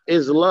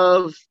 is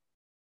love,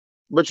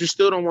 but you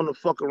still don't want to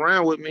fuck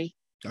around with me.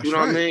 That's You know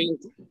right. what I mean?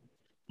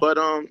 But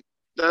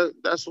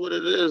that's what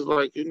it is.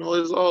 Like, you know,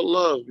 it's all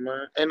love,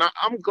 man. And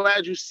I'm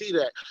glad you see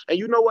that. And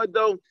you know what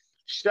though?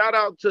 Shout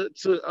out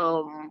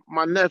to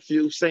my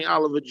nephew, St.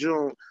 Oliver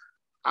June.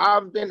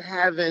 I've been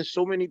having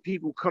so many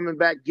people coming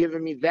back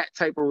giving me that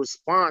type of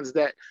response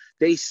that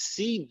they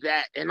see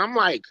that, and I'm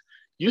like,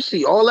 you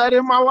see all that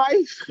in my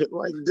life?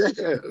 Like,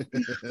 damn,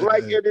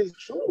 like it is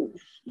true.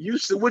 You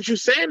see what you're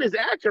saying is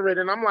accurate,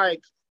 and I'm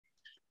like,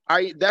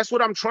 that's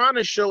what I'm trying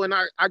to show, and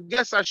I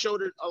guess I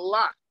showed it a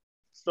lot.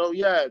 So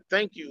yeah,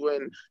 thank you,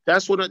 and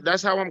that's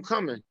how I'm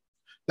coming.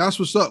 That's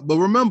what's up. But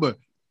remember,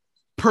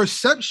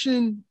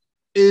 perception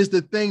is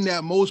the thing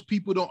that most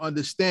people don't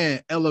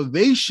understand.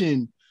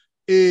 Elevation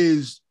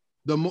is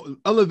the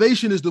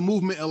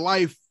movement in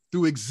life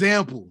through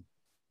example.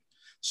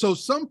 So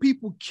some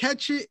people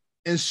catch it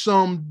and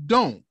some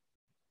don't.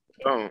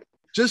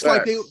 Just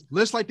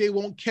like they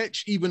won't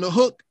catch even a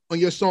hook on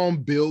your song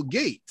Bill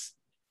Gates.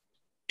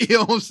 You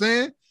know what I'm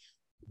saying?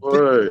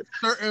 Word.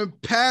 Certain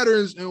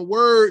patterns and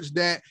words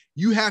that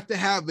you have to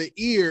have an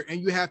ear and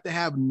you have to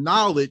have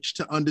knowledge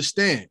to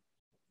understand.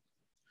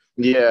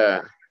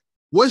 Yeah.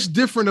 What's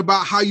different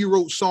about how you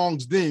wrote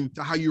songs then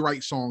to how you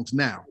write songs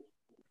now?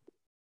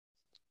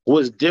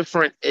 What's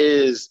different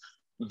is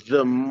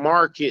the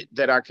market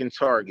that I can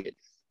target.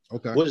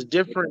 Okay. What's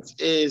different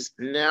is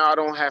now I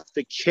don't have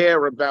to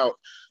care about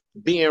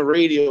being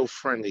radio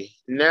friendly.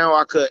 Now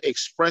I could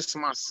express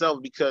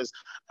myself because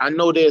I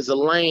know there's a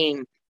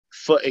lane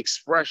for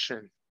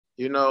expression.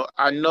 You know,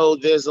 I know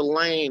there's a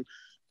lane.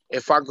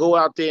 If I go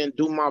out there and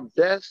do my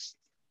best,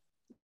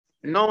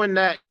 knowing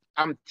that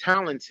I'm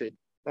talented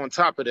on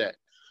top of that,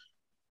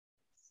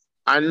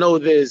 I know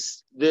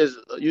there's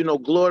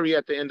glory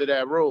at the end of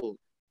that road.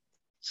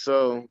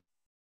 So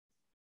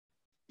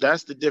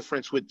that's the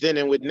difference with then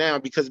and with now,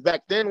 because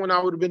back then when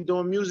I would have been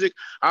doing music,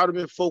 I would have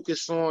been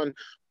focused on,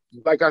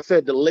 like I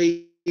said, the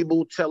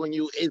label telling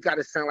you it got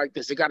to sound like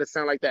this, it got to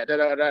sound like that. Da,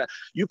 da, da.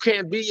 You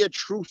can't be your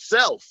true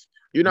self.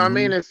 You know what I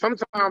mean? And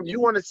sometimes you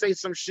want to say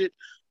some shit,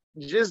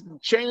 just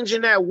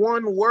changing that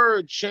one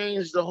word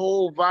changed the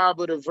whole vibe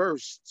of the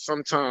verse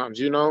sometimes,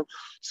 you know?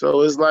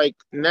 So it's like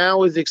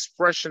now is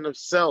expression of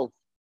self.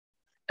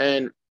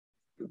 And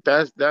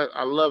that's that.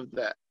 I love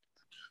that.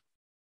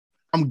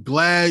 I'm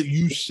glad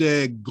you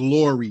said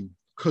glory,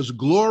 because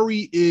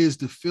glory is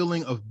the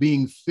feeling of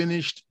being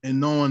finished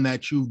and knowing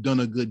that you've done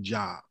a good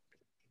job.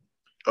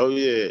 Oh,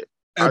 yeah.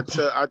 I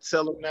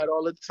tell them that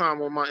all the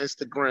time on my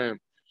Instagram.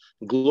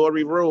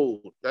 Glory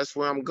Road. That's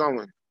where I'm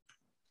going.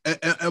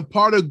 And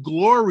part of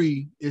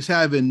glory is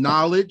having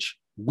knowledge,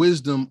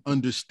 wisdom,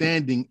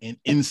 understanding, and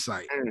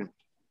insight.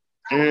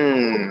 So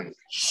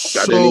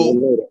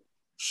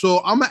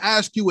I'm going to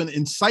ask you an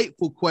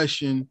insightful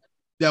question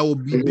that will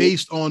be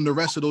based on the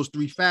rest of those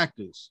three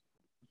factors.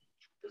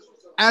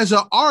 As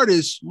an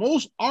artist,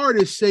 most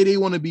artists say they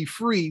want to be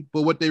free,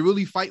 but what they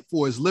really fight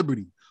for is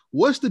liberty.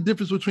 What's the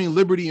difference between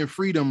liberty and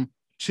freedom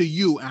to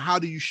you, and how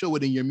do you show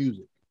it in your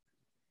music?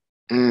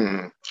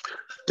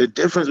 The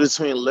difference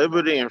between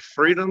liberty and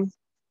freedom?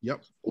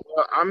 Yep.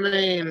 Well, I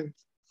mean,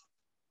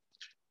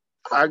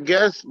 I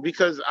guess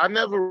because I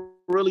never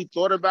really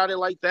thought about it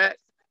like that.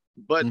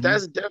 But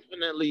that's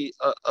definitely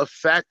a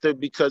factor,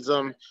 because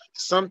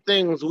some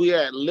things we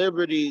at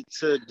liberty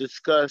to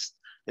discuss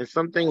and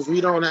some things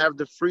we don't have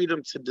the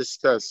freedom to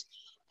discuss.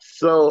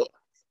 So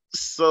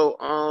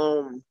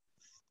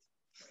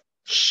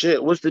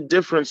shit, what's the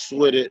difference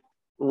with it?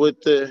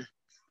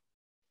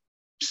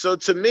 So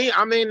to me,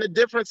 I mean, the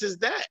difference is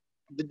that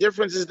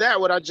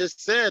what I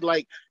just said,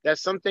 like that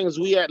some things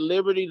we at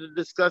liberty to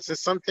discuss and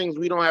some things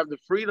we don't have the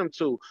freedom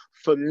to.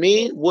 For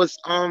me, what's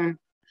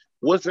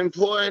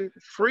important,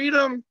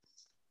 freedom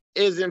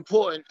is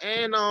important,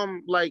 and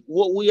like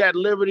what we at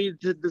liberty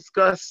to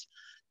discuss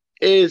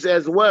is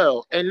as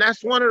well. And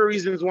that's one of the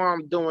reasons why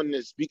I'm doing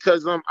this,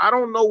 because I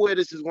don't know where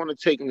this is going to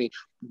take me,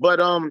 but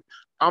I'm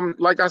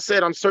like I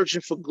said, I'm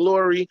searching for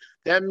glory.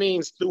 That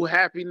means through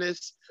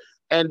happiness,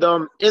 and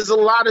there's a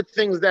lot of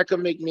things that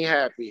can make me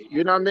happy,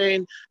 you know what I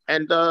mean?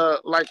 And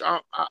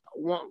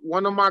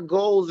one of my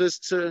goals is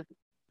to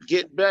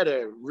get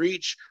better,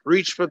 reach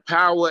for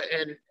power,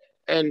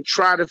 and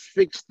try to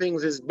fix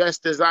things as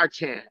best as I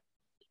can,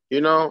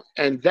 you know,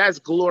 and that's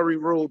glory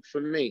road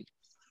for me.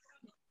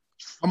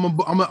 I'm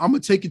gonna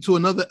take you to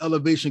another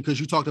elevation, because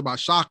you talked about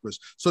chakras.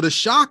 So the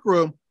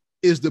chakra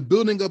is the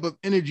building up of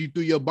energy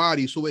through your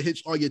body, so it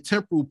hits all your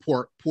temporal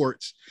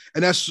ports,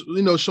 and that's,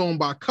 you know, shown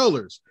by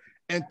colors.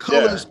 And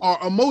colors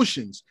are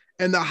emotions,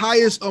 and the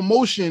highest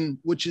emotion,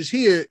 which is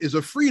here, is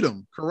a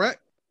freedom.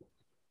 Correct?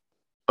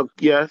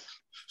 Yes.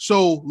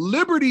 So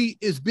liberty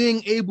is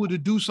being able to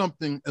do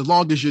something as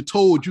long as you're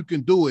told you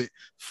can do it.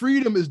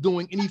 Freedom is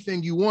doing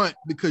anything you want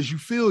because you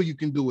feel you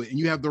can do it and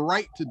you have the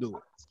right to do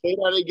it. Say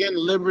that again.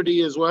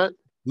 Liberty is what?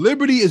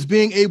 Liberty is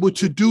being able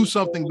to do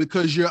something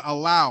because you're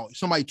allowed.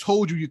 Somebody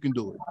told you can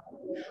do it.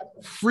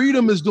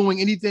 Freedom is doing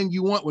anything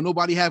you want with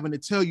nobody having to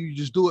tell you. You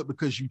just do it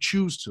because you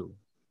choose to.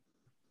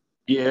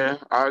 Yeah,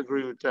 I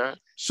agree with that.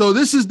 So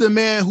this is the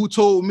man who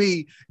told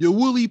me your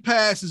Willie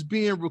Pass is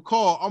being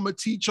recalled. I'm gonna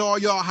teach all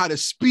y'all how to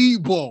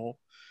speedball.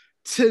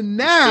 To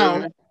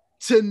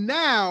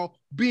now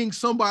being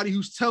somebody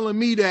who's telling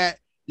me that,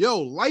 yo,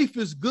 life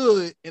is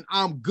good and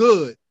I'm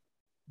good.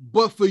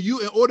 But for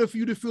you, in order for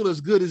you to feel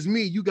as good as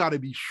me, you got to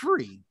be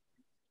free.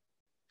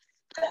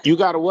 You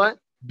got to what?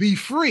 Be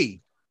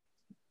free.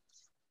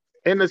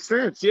 In a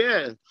sense,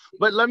 yeah.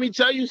 But let me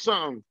tell you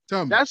something.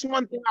 Tell me. That's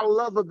one thing I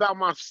love about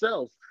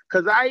myself.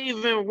 Because I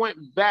even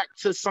went back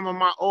to some of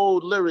my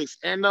old lyrics.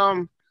 And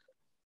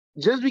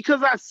just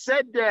because I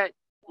said that,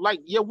 like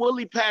your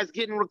Willie Pass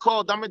getting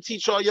recalled, I'm going to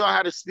teach all y'all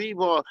how to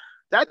speedball.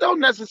 That don't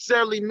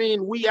necessarily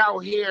mean we out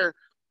here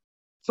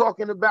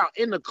talking about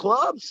in the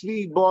club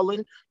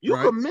speedballing. You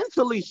can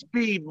mentally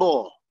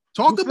speedball.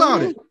 Talk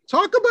about it.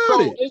 Talk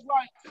about it. It's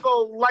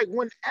like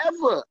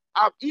whenever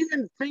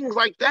even things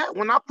like that,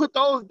 when I put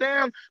those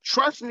down,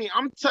 trust me,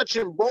 I'm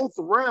touching both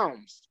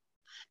realms.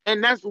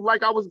 And that's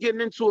like I was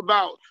getting into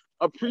about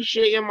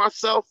appreciating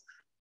myself.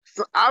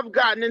 So I've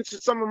gotten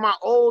into some of my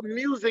old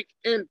music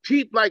and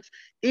like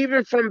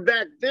even from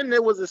back then,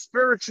 there was a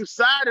spiritual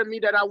side of me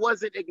that I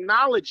wasn't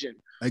acknowledging.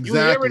 Exactly.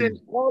 You hear it in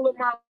all of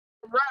my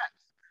raps.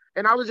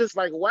 And I was just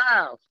like,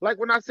 wow. Like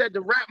when I said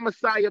the rap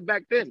Messiah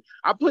back then,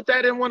 I put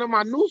that in one of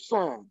my new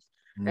songs.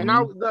 Mm-hmm. And I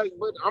was like,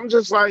 but I'm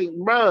just like,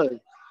 bro,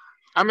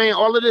 I mean,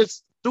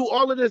 through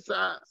all of this,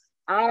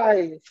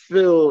 I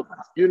feel,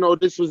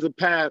 this was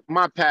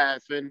my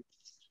path, and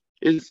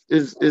is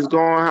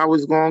going how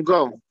it's going to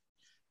go.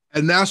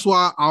 And that's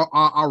why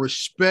I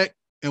respect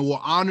and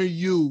will honor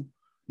you,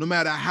 no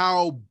matter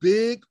how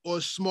big or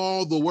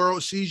small the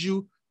world sees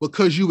you.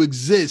 Because you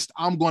exist,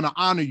 I'm going to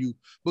honor you.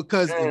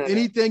 Because if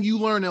anything you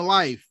learn in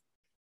life,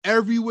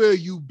 everywhere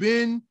you've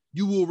been,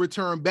 you will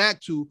return back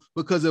to.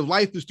 Because if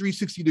life is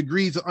 360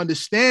 degrees of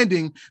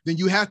understanding, then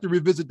you have to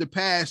revisit the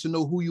past to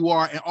know who you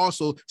are and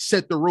also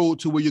set the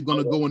road to where you're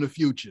going to go in the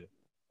future.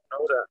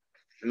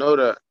 Know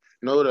that.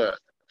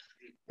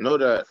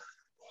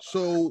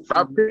 So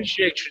I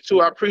appreciate you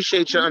too. I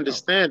appreciate your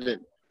understanding.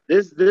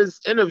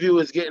 This interview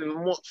is getting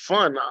more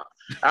fun now.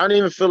 I don't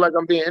even feel like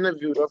I'm being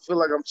interviewed. I feel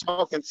like I'm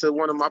talking to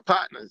one of my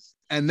partners.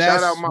 And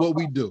that's what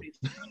we do.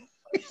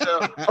 So,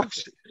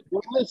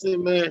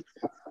 listen, man.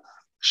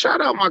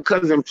 Shout out my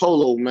cousin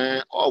Polo,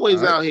 man.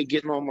 Always out here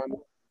getting on my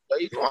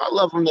I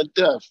love him to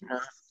death,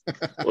 man.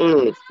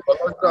 All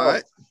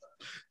right.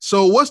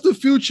 So what's the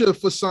future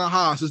for Son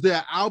Hoss? Is there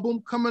an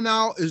album coming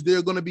out? Is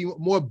there going to be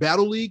more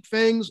Battle League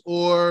things?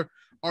 Or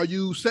are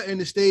you setting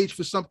the stage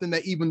for something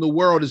that even the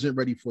world isn't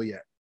ready for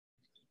yet?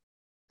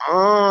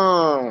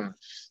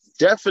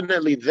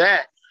 Definitely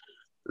that.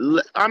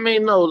 I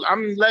mean, no,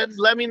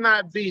 let me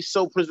not be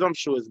so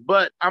presumptuous,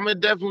 but I'm gonna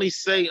definitely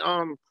say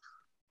I'm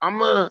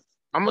a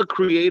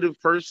creative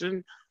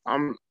person.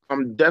 I'm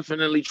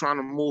definitely trying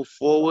to move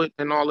forward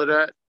and all of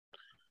that.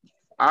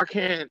 I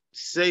can't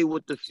say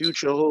what the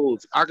future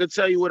holds. I can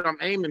tell you what I'm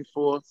aiming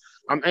for.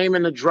 I'm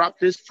aiming to drop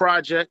this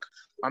project.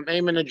 I'm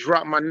aiming to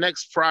drop my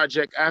next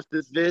project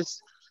after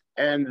this,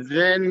 and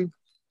then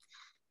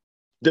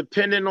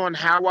depending on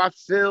how I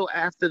feel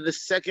after the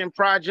second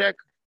project,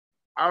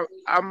 I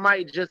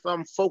might just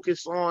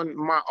focus on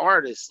my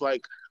artists.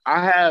 Like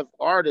I have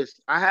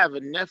artists. I have a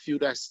nephew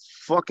that's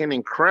fucking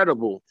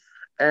incredible,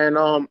 and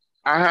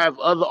I have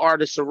other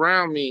artists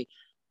around me,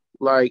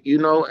 like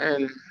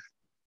and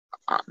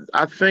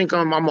I think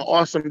I'm an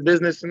awesome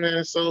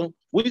businessman. So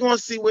we're gonna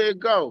see where it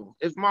go.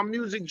 If my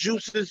music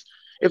juices,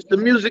 if the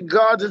music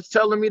gods is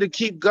telling me to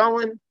keep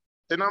going,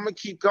 then I'm gonna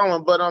keep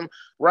going. But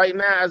right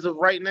now, as of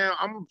right now,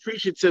 I'm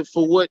appreciative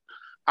for what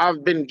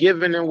I've been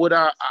given and what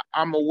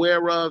I'm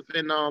aware of,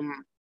 and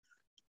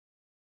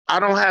I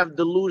don't have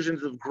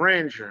delusions of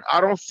grandeur.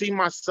 I don't see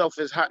myself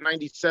as Hot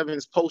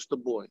 97's poster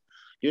boy.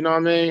 You know what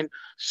I mean?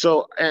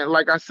 So, and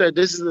like I said,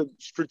 this is a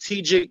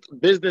strategic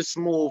business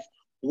move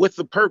with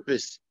a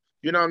purpose.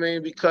 You know what I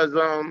mean? Because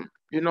I'm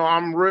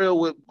real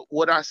with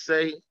what I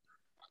say.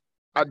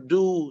 I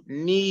do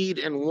need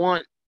and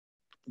want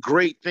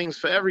great things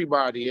for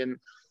everybody, and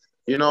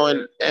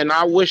and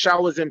I wish I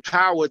was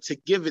empowered to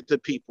give it to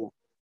people.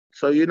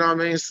 So you know what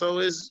I mean?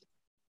 So this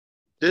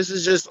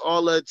is just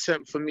all an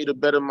attempt for me to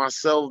better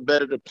myself,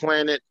 better the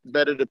planet,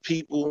 better the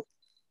people,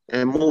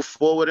 and move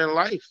forward in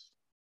life.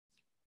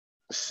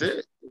 That's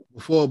it.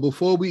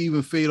 Before we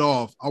even fade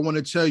off, I want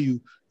to tell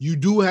you, you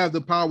do have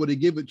the power to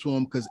give it to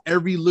them, because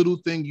every little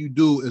thing you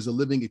do is a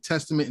living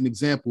testament and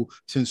example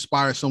to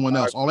inspire someone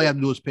else. All I have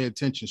to do is pay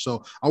attention.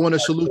 So I want to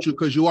salute you,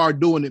 because you are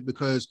doing it,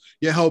 because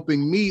you're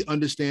helping me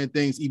understand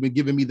things, even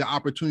giving me the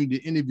opportunity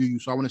to interview you.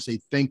 So I want to say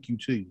thank you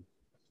to you.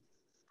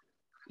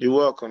 You're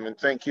welcome, and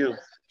thank you.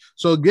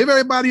 So give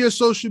everybody your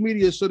social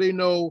media so they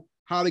know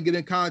how to get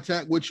in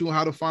contact with you and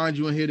how to find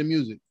you and hear the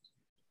music.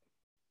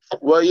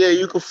 Well, yeah,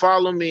 you can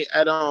follow me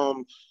at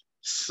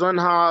Son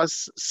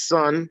Hoss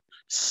Son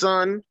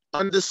 _Hoss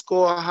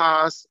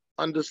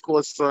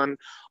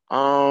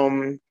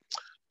 _Son.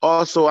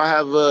 Also, I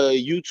have a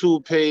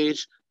YouTube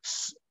page,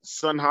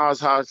 Son Hoss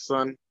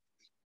Son.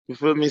 You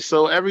feel me?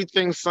 So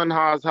everything Sun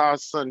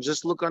Haas, Sun.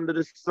 Just look under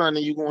the sun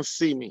and you're gonna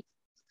see me.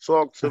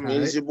 Talk to me.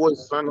 It's your boy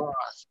Sun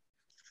Haas.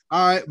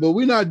 All right, but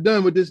we're not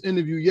done with this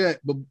interview yet.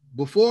 But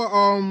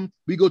before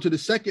we go to the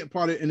second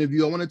part of the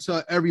interview, I want to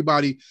tell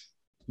everybody,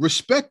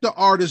 respect the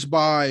artist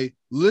by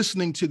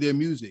listening to their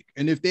music.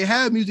 And if they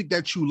have music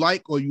that you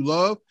like or you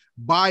love,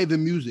 buy the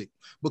music,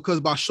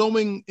 because by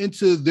showing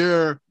into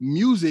their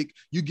music,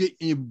 you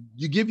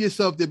give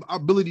yourself the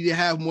ability to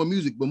have more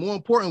music. But more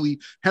importantly,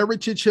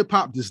 Heritage Hip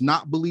Hop does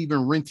not believe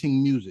in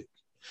renting music.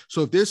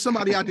 So if there's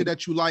somebody out there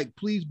that you like,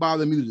 please buy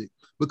the music,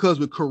 because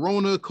with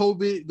Corona,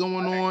 COVID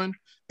going on,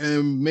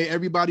 and may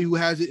everybody who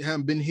has it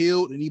have been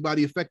healed,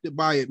 anybody affected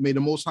by it, may the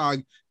Most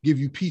High give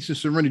you peace and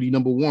serenity,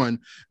 number one.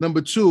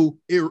 Number two,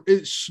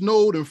 it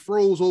snowed and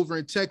froze over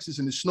in Texas,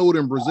 and it snowed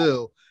in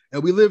Brazil,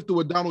 and we lived through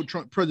a Donald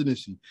Trump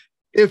presidency.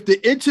 If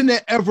the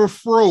internet ever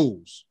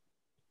froze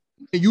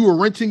and you were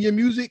renting your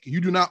music,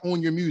 you do not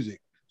own your music.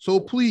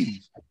 So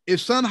please, if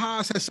Sun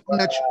Haas has something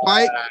that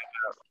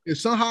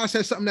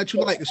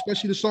you like,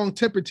 especially the song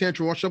Temper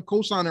Tantrum, which I'm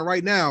co-signing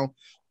right now,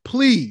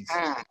 please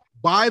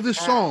buy the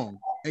song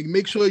and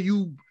make sure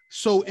you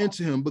so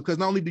into him, because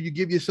not only do you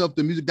give yourself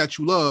the music that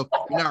you love,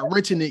 you're not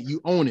renting it, you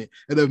own it.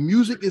 And if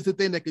music is the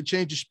thing that can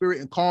change your spirit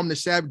and calm the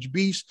savage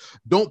beast,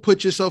 don't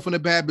put yourself in a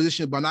bad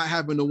position by not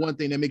having the one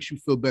thing that makes you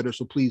feel better.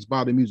 So please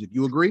buy the music.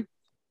 You agree?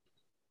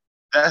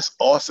 That's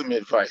awesome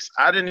advice.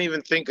 I didn't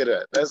even think of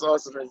that. That's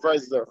awesome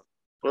advice, though.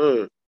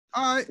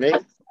 All right.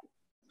 Man.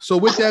 So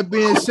with that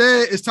being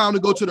said, it's time to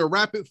go to the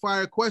rapid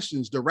fire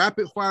questions. The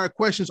rapid fire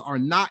questions are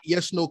not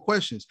yes, no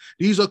questions.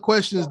 These are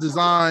questions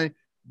designed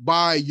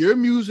by your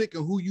music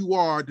and who you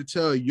are to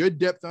tell your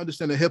depth to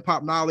understand the hip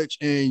hop knowledge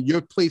and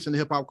your place in the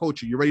hip hop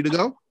culture. You ready to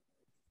go?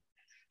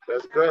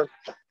 Let's go.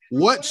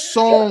 What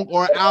song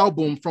or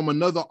album from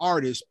another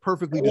artist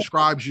perfectly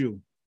describes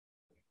you?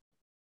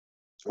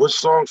 What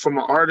song from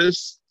an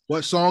artist?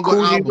 What song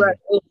or album?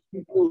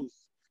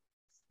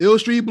 Ill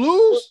Street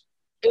Blues?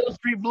 Ill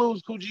Street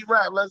Blues, Kool G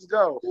Rap. Let's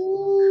go.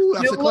 Ooh,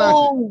 that's a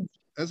classic.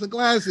 That's a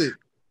classic.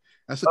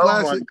 That's a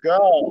classic.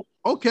 Oh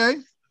my God. Okay.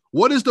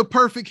 What is the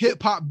perfect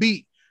hip hop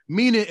beat?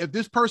 Meaning, if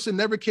this person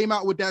never came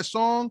out with that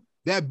song,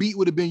 that beat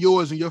would have been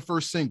yours in your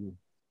first single.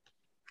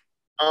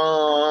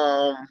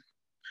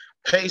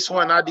 Pace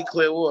One, I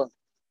Declare War.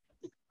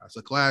 That's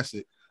a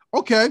classic.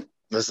 Okay.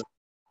 That's a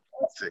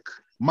classic.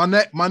 My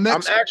next. I'm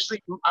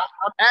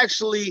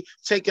actually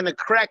taking a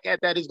crack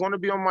at that. It's going to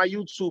be on my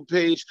YouTube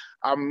page.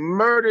 I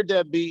murdered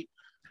that beat.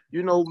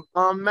 You know,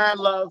 Mad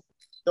Love,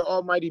 the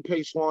Almighty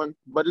Pace One,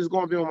 but it's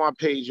going to be on my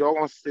page. Y'all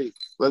gonna see.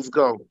 Let's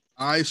go.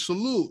 I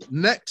salute.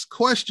 Next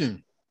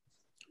question.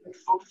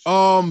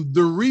 The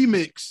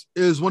remix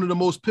is one of the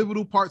most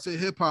pivotal parts of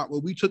hip hop, where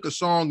we took a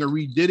song and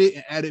redid it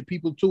and added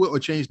people to it or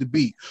changed the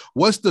beat.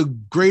 What's the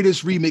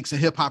greatest remix in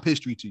hip hop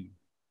history to you?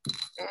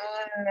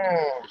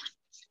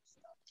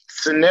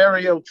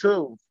 Scenario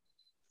 2.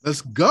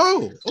 Let's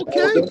go.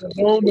 Okay.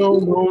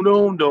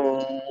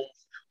 No.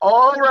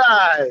 All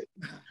right.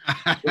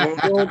 No.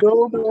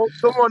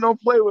 Come on,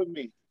 don't play with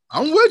me.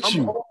 I'm with I'm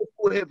you. old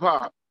school hip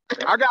hop.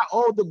 I got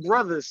older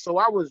brothers, so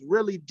I was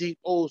really deep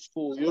old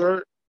school. You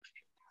heard?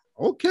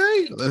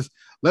 Okay,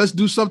 let's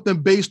do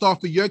something based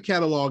off of your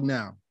catalog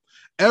now.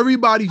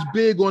 Everybody's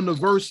big on the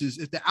verses.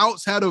 If the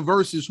Outs had a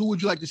verses, who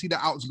would you like to see the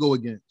Outs go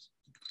against?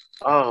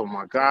 Oh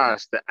my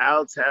gosh, the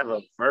Outs have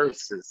a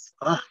verses.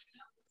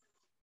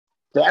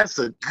 That's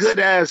a good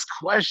ass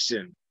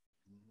question.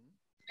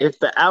 If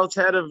the Outs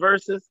had a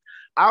verses,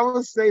 I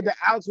would say the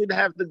Outs would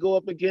have to go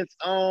up against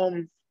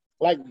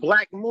like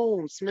Black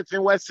Moon, Smith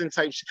and Wesson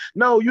type shit.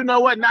 No, you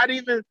know what? Not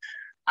even.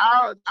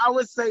 I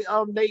would say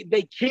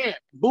they can't.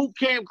 Boot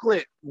Camp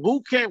Click.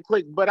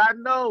 But I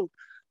know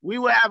we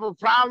would have a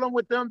problem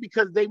with them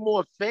because they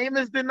more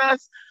famous than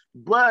us.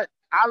 But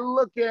I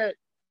look at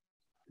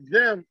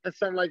them and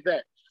something like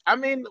that. I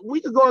mean, we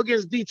could go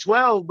against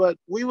D12, but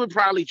we would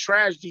probably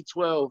trash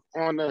D12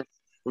 on the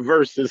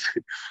verses.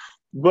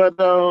 But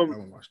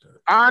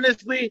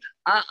honestly,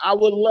 I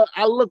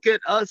look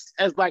at us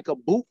as like a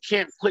Boot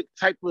Camp Click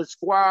type of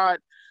squad.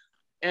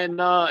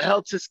 And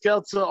Helter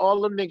Skelter, all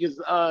them niggas,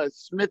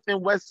 Smith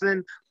and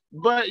Wesson.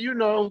 But you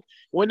know,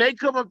 when they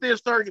come up there,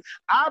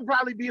 I'll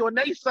probably be on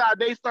their side.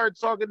 They start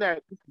talking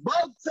that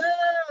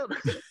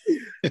Bucktown.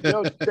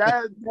 Yo,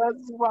 that's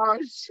my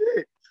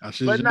shit.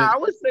 But I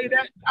would say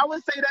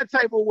that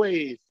type of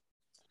wave.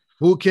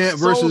 Boot Camp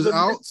versus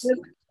Outs.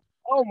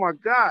 Oh my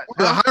God.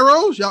 The High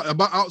Rose? Y'all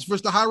about Outs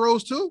versus the High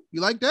Rose too? You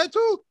like that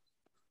too?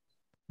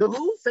 The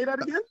who? Say that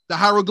again. The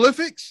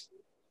Hieroglyphics.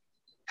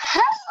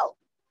 Hell.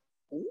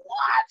 What?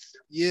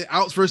 Yeah,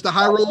 Outs versus the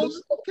High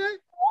Rose. Okay.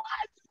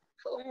 What?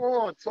 Come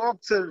on,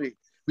 talk to me.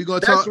 We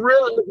gonna That's talk.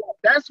 Real.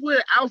 That's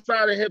where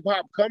outside of hip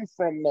hop come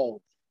from,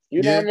 though.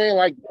 You know what I mean?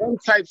 Like them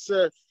types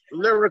of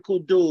lyrical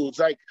dudes.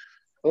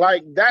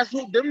 Like that's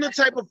who them the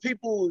type of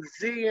people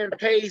Z and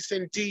Pace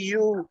and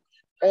DU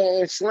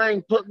and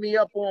Slang put me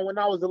up on when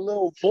I was a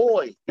little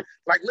boy.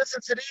 Like,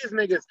 listen to these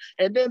niggas.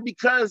 And then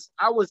because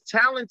I was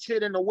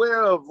talented and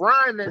aware of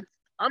rhyming,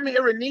 I'm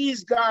hearing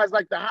these guys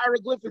like the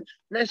hieroglyphics.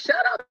 Man,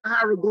 shout out to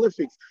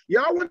hieroglyphics.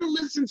 Y'all want to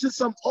listen to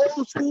some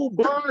old school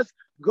bars?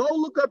 Go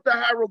look up the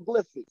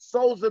hieroglyphics.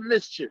 Souls of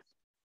Mischief.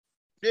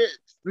 Yeah.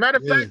 Matter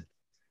of fact,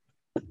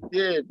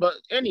 yeah. But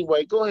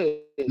anyway, go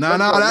ahead.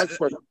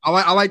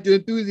 I like the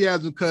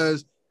enthusiasm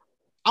because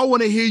I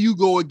want to hear you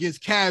go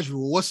against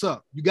Casual. What's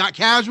up? You got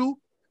Casual?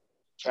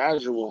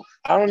 Casual.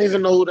 I don't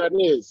even know who that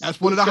is.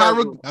 That's one of the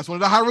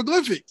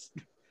hieroglyphics.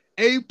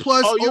 A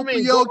plus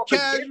OPO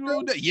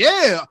Casual.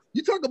 Yeah,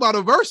 you talk about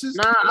a versus.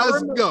 Nah,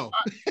 let's go.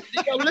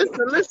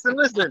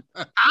 Listen.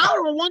 I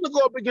don't want to go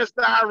up against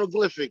the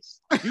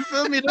hieroglyphics. You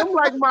feel me? Them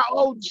like my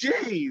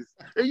OGs.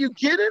 Are you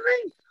kidding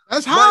me?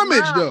 That's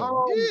homage,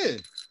 though. Yeah.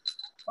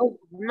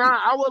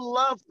 I would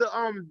love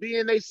to be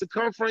in a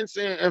circumference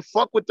and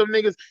fuck with them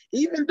niggas,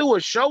 even do a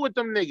show with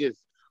them niggas.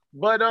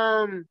 But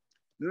I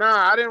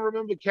didn't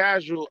remember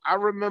Casual. I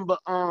remember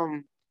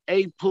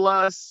A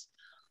plus.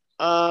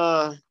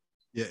 A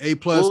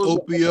plus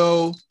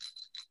OPO.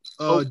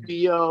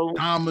 OPO.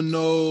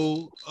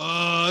 Domino.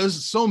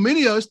 There's so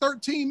many of us,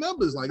 13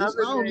 members. Like I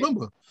don't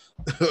remember.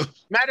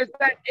 Matter of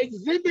fact,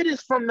 Exhibit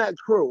is from that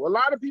crew. A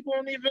lot of people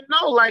don't even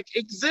know. Like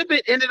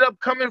Exhibit ended up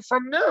coming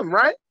from them,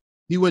 right?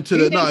 He went to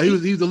he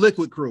was the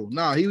Liquid crew.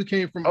 He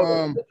came from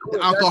the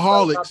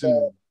Alcoholics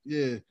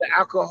The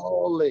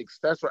Alcoholics.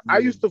 That's right. I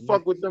used to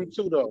fuck with them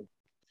too, though.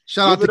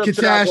 Shout out to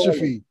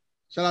Catastrophe.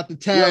 Shout out to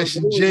Tash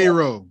and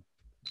J-Ro.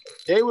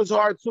 They was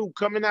hard too,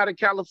 coming out of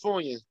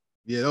California.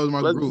 Yeah, that was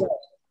my group.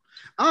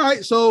 All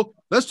right, so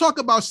let's talk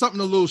about something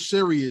a little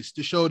serious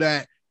to show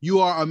that you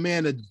are a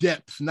man of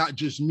depth, not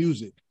just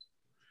music.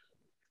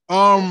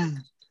 You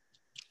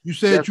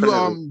said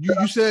Definitely.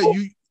 you said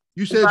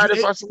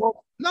go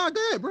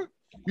ahead, bro.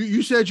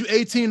 You said you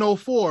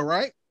 1804,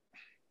 right?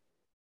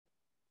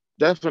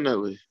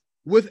 Definitely.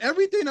 With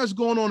everything that's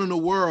going on in the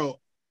world,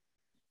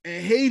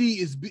 and Haiti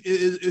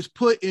is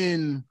put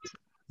in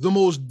the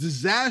most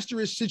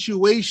disastrous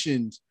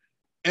situations,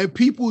 and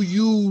people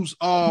use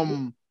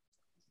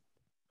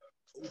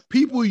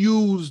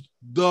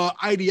the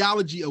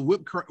ideology of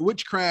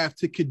witchcraft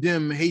to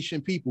condemn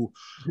Haitian people.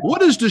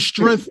 What is the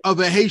strength of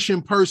a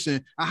Haitian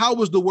person, and how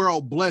was the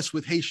world blessed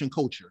with Haitian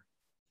culture?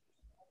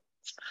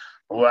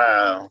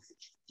 Wow,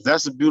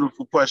 that's a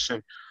beautiful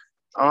question.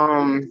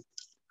 The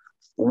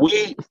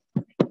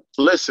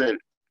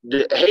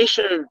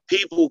Haitian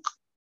people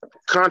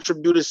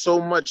contributed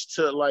so much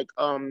to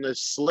the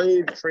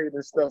slave trade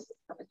and stuff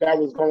that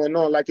was going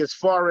on. Like as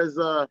far as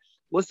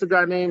what's the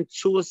guy named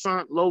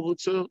Toussaint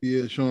Louverture?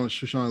 Yeah, Sean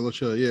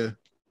Louverture, yeah.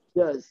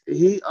 Yes,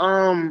 he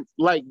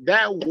like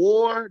that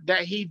war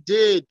that he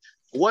did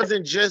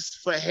wasn't just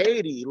for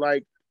Haiti.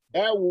 Like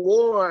that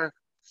war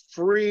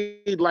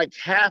freed like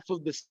half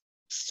of the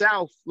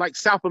South, like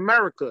South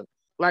America,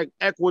 like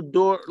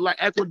Ecuador. A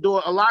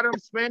lot of them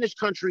Spanish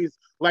countries,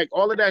 like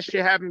all of that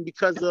shit happened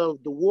because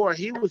of the war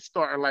he was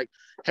starting. Like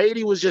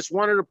Haiti was just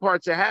one of the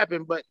parts that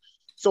happened. But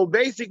so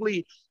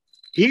basically,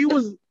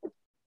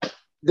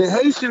 the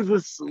Haitians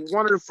was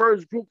one of the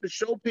first group to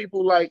show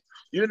people, like,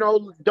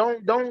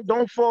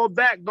 don't fall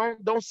back,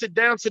 don't sit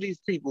down to these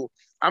people.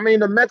 I mean,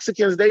 the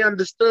Mexicans, they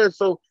understood,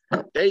 so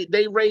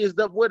they raised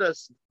up with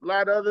us. A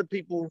lot of other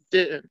people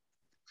didn't,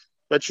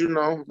 but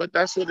but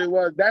that's what it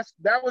was.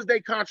 That was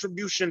their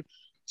contribution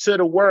to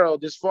the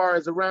world. As far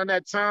as around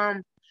that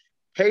time,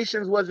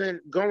 Haitians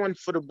wasn't going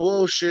for the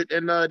bullshit,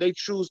 and they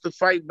chose to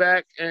fight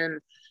back and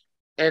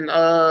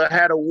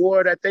had a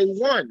war that they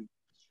won.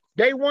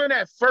 They won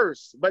at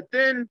first, but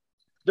then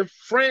the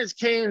French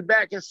came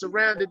back and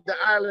surrounded the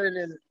island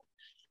and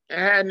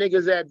had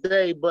niggas at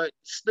bay. But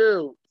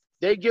still,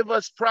 they give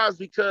us props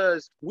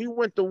because we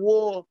went to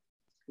war.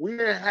 We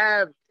didn't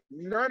have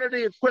none of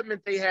the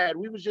equipment they had.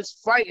 We was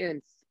just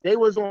fighting. They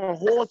was on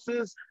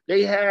horses.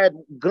 They had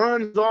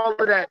guns, all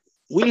of that.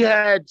 We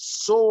had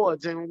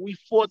swords, and we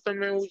fought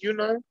them, and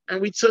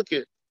and we took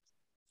it.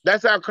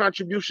 That's our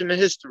contribution to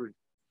history.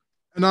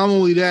 And not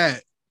only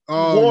that,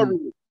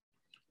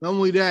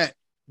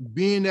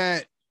 being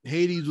that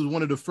Haiti was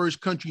one of the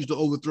first countries to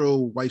overthrow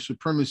white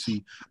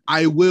supremacy,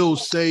 I will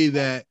say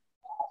that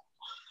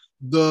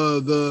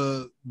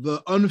the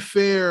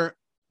unfair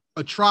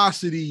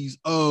atrocities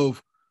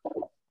of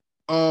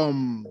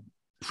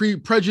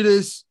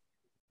prejudice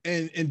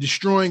and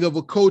destroying of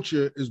a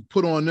culture is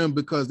put on them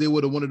because they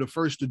were one of the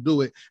first to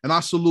do it. And I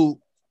salute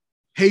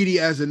Haiti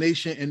as a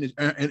nation and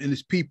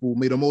its people.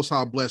 May the Most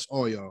High bless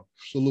all y'all.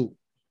 Salute.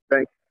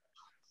 Thank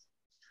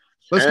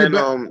you. Let's get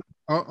back.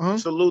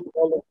 Salute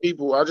all the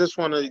people. I just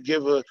want to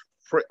give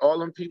all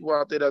them people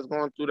out there that's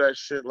going through that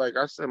shit. Like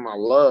I said, my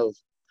love.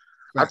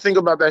 Right. I think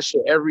about that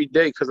shit every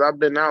day because I've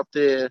been out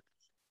there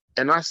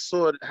and I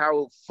saw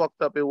how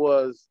fucked up it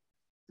was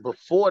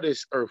before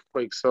this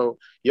earthquake. So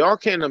y'all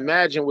can't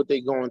imagine what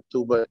they going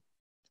through, but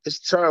it's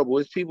terrible.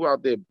 It's people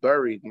out there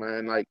buried,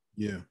 man. Like,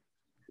 yeah,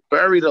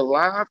 buried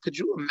alive. Could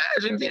you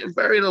imagine getting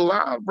buried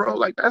alive, bro?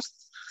 Like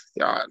that's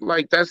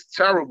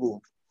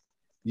terrible.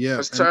 Yeah,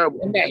 that's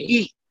terrible.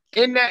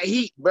 In that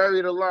heat,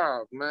 buried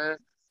alive, man.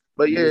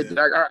 But yeah.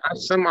 Like I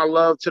send my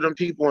love to them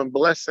people and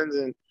blessings,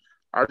 and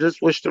I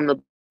just wish them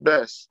the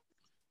best.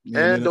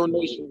 Yeah, And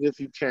donations if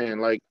you can.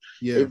 Like,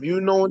 yeah. if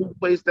you know any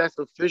place that's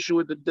official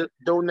with the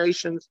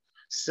donations,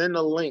 send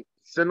a link.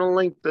 Send a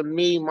link to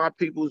me, my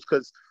peoples,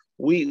 because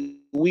we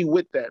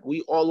with that.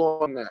 We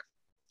all on that.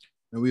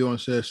 And we want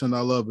to send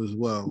our love as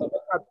well.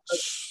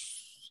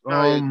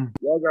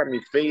 Y'all got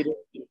me faded,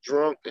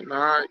 drunk, and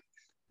high.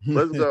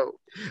 Let's go.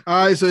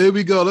 All right, so here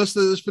we go. Let's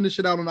finish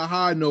it out on a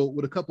high note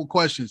with a couple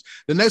questions.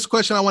 The next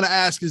question I want to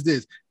ask is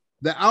this: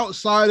 The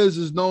Outsiders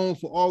is known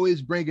for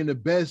always bringing the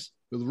best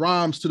with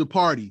rhymes to the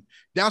party.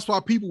 That's why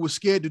people were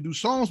scared to do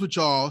songs with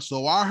y'all.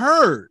 So I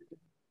heard.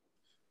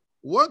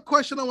 One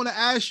question I want to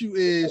ask you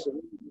is,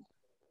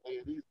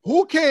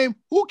 who came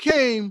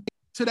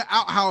to the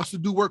Outhouse to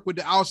do work with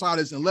the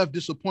Outsiders and left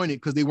disappointed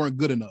because they weren't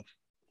good enough?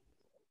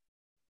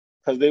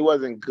 Because they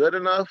wasn't good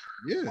enough?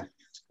 Yeah.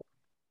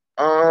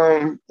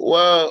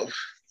 Well,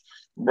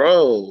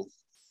 bro,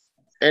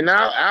 in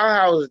our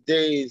house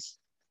days,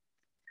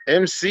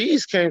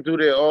 MCs came through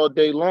there all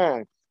day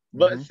long.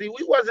 But see,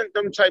 we wasn't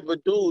them type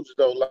of dudes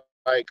though.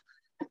 Like,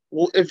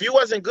 if you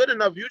wasn't good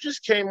enough, you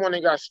just came on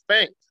and got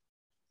spanked.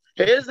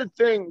 Here's the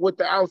thing with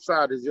the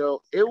Outsiders,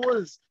 yo.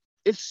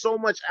 It's so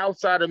much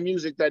outside of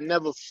music that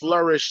never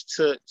flourished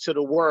to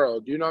the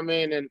world. You know what I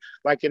mean? And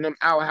like in them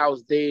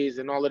outhouse days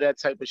and all of that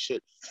type of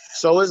shit.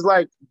 So it's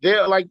like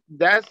they're like,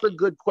 that's a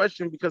good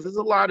question because there's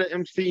a lot of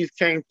MCs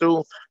came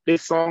through, did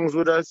songs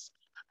with us.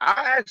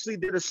 I actually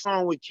did a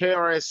song with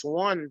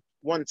KRS-One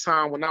one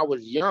time when I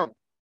was young.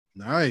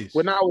 Nice.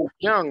 When I was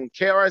young,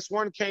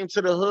 KRS-One came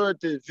to the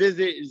hood to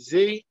visit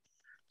Z.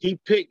 He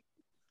picked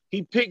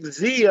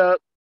Z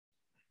up.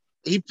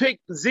 He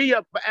picked Z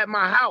up at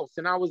my house,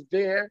 and I was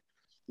there.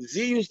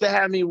 Z used to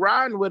have me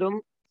riding with him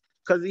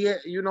because he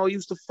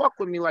used to fuck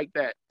with me like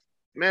that.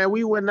 Man,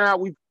 we went out.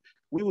 We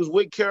was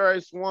with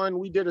KRS-One.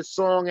 We did a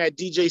song at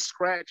DJ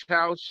Scratch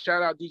house.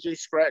 Shout out DJ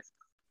Scratch.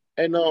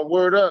 And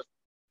word up.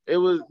 It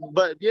was,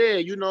 but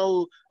yeah,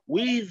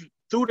 we've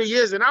through the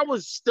years, and I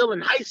was still in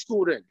high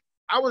school then.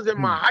 I was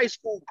in my high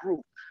school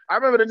group. I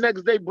remember the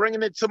next day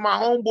bringing it to my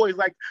homeboys.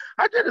 Like,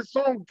 I did a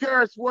song with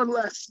KRS-One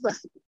last night.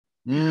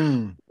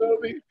 You know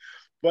me?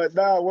 But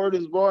nah, word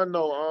is born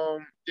though.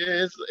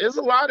 Yeah, it's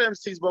a lot of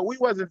MCs, but we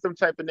wasn't some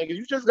type of niggas.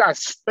 You just got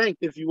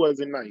spanked if you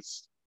wasn't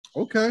nice.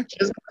 Okay.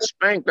 Just got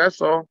spanked,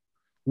 that's all.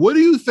 What do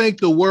you think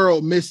the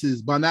world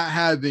misses by not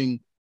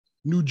having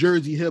New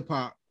Jersey hip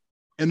hop?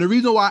 And the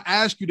reason why I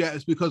ask you that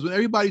is because when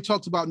everybody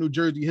talks about New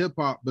Jersey hip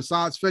hop,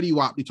 besides Fetty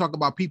Wap, they talk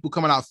about people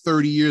coming out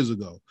 30 years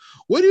ago.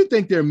 What do you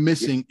think they're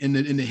missing in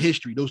the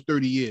history, those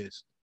 30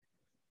 years?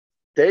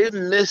 They're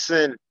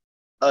missing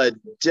a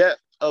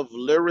depth of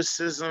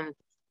lyricism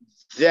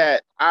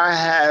that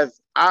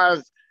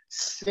I've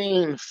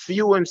seen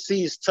few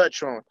MCs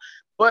touch on.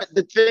 But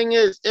the thing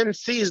is,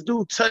 MCs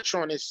do touch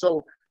on it.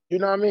 So, you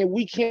know what I mean?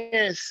 We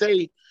can't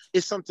say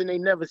it's something they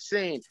never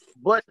seen.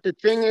 But the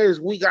thing is,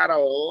 we got a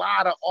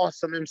lot of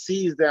awesome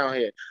MCs down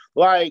here.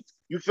 Like,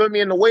 you feel me?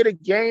 And the way the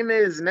game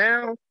is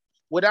now,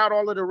 without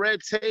all of the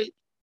red tape,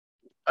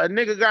 a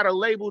nigga got a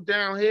label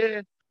down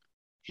here.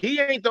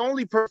 He ain't the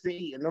only person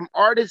eating. Them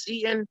artists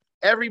eating,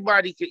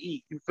 everybody can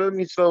eat. You feel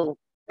me? So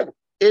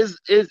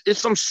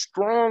it's some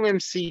strong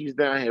MCs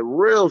down here,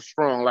 real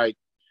strong, like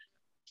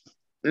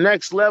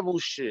next level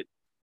shit.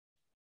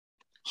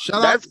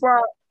 That's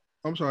why.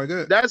 I'm sorry, go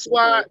ahead. That's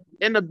why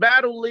in the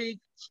Battle League,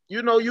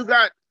 you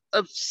got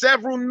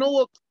several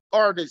Newark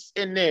artists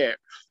in there.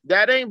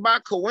 That ain't by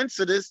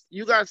coincidence.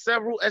 You got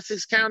several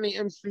Essex County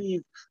MCs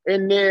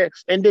in there,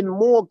 and then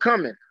more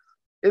coming.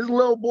 There's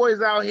little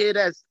boys out here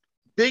that's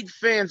big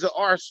fans of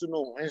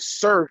Arsenal and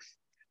Surf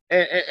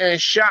and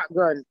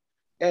Shotgun.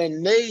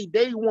 And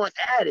they want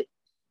at it.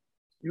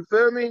 You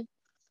feel me?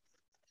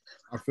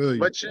 I feel you.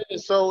 But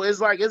so it's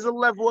like it's a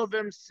level of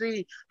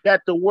MC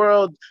that the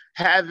world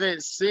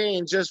haven't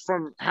seen just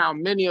from how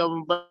many of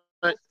them.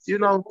 But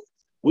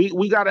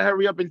we gotta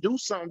hurry up and do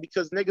something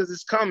because niggas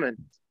is coming.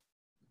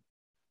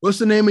 What's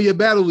the name of your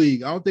battle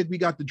league? I don't think we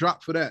got the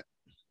drop for that.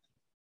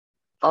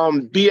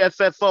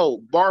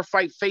 BFFO, Bar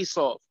Fight Face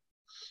Off.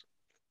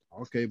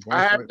 Okay,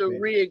 I have to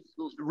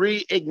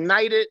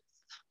reignite it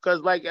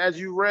because, like, as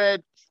you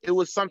read, it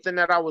was something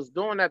that I was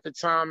doing at the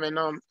time,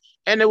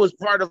 and it was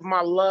part of my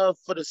love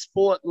for the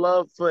sport,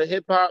 love for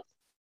hip hop.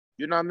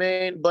 You know what I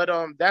mean? But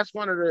that's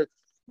one of the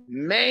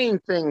main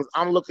things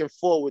I'm looking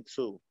forward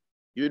to.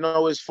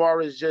 As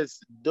far as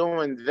just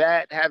doing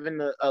that,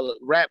 having a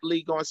rap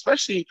league on,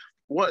 especially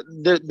what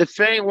the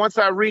fame. Once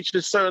I reach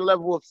a certain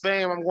level of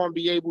fame, I'm going to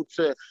be able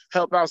to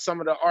help out some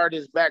of the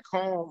artists back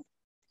home,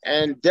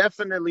 and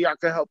definitely I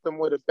can help them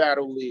with a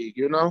battle league.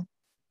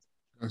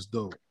 That's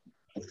dope.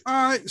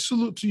 All right,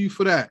 salute to you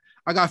for that.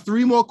 I got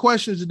 3 more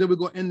questions and then we're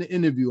going to end the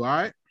interview, all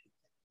right?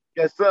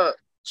 Yes, sir.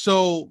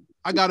 So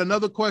I got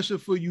another question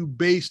for you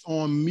based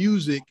on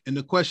music, and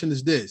the question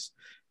is this.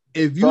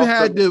 If you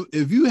had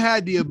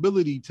the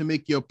ability to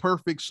make your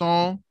perfect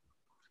song,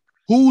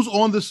 who's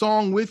on the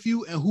song with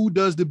you and who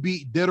does the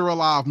beat, dead or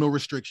alive, no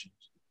restrictions?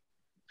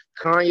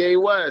 Kanye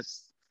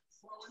West.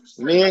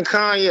 Me and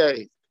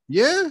Kanye.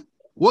 Yeah?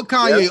 What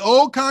Kanye? Yep.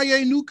 Old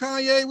Kanye, new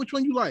Kanye? Which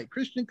one you like?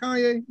 Christian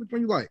Kanye? Which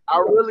one you like?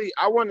 I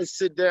want to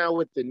sit down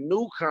with the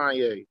new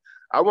Kanye.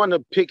 I want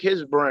to pick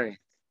his brain.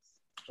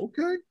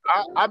 Okay.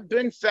 I've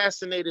been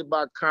fascinated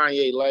by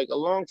Kanye. Like a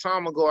long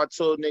time ago, I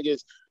told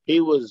niggas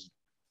he was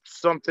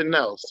something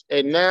else.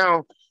 And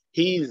now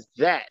he's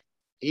that.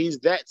 He's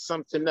that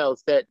something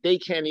else that they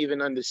can't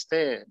even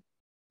understand.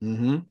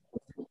 Mm-hmm.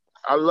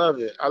 I love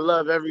it. I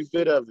love every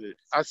bit of it.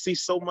 I see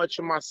so much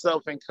of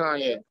myself in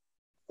Kanye.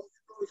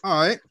 All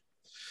right.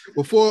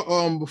 Before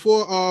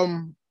let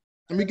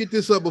me get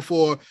this up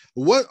before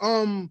what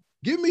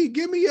give me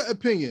your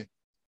opinion.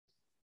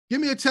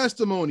 Give me a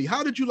testimony.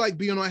 How did you like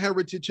being on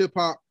Heritage Hip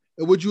Hop?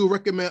 And would you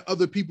recommend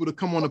other people to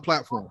come on the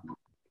platform?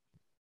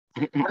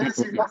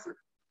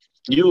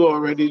 You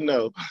already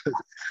know.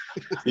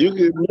 You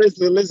can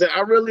listen.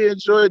 I really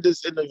enjoyed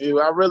this interview.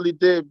 I really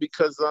did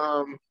because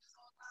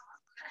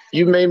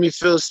you made me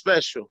feel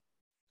special.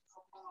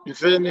 You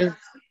feel me?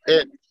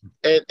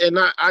 And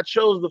I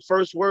chose the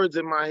first words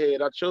in my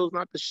head. I chose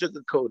not to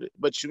sugarcoat it,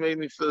 but you made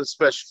me feel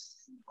special.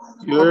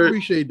 I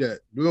appreciate that.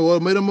 Well,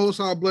 may the Most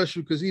High bless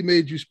you because he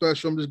made you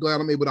special. I'm just glad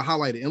I'm able to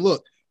highlight it. And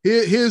look,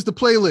 here's the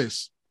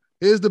playlist.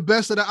 Here's the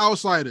best of the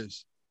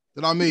outsiders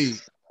that I made.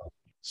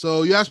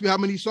 So you asked me how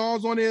many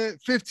songs on there?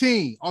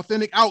 15.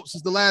 Authentic Outs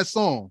is the last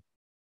song.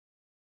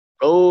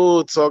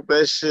 Oh, talk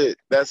that shit.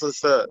 That's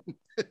what's up.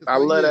 I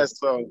love that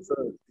song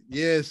too.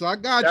 Yeah, so I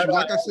got you.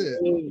 Like I said.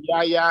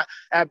 Yeah.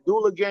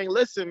 Abdullah Gang.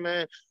 Listen,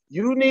 man,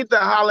 you need to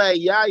holler at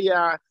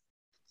Yaya.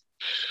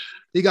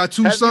 He got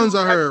two sons,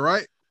 I heard,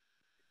 right?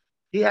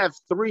 He has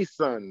 3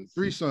 sons.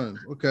 3 sons.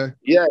 Okay.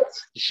 Yes.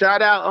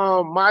 Shout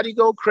out Mighty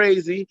Go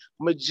Crazy,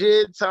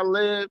 Majid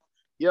Talib.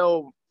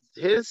 Yo,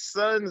 his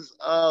sons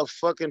are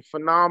fucking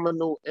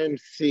phenomenal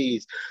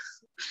MCs.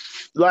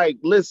 Like,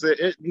 listen,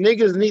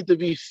 niggas need to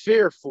be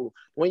fearful.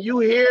 When you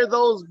hear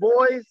those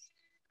boys,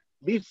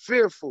 be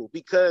fearful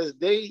because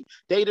they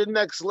the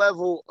next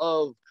level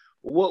of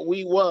what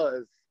we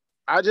was.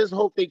 I just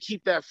hope they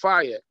keep that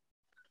fire.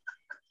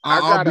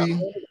 I'll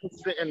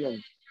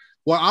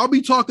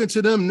be talking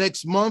to them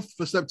next month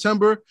for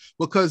September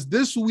because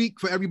this week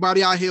for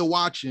everybody out here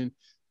watching,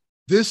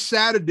 this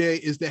Saturday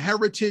is the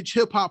Heritage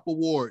Hip Hop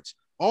Awards.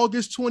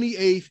 August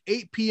 28th,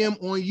 8 p.m.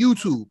 on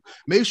YouTube.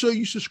 Make sure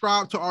you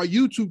subscribe to our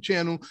YouTube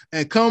channel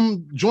and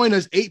come join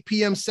us 8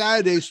 p.m.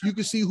 Saturday so you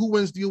can see who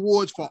wins the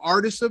awards for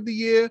Artist of the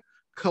Year,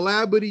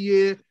 Collab of the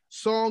Year,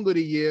 Song of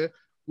the Year.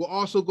 We're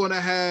also going to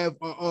have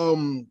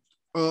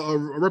a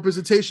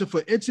representation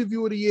for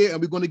Interview of the Year, and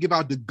we're going to give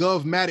out the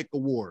Govmatic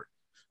Award.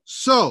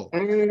 So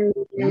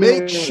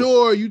make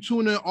sure you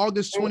tune in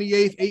August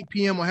 28th, 8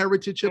 p.m. on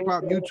Heritage Hip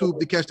Hop YouTube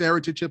to catch the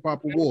Heritage Hip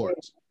Hop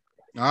Awards.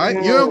 All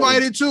right, you're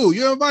invited too.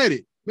 You're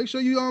invited. Make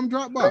sure you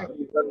drop by.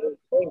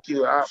 Thank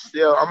you. I'm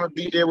gonna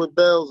be there with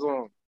bells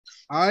on.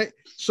 All right.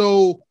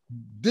 So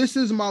this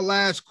is my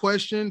last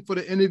question for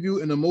the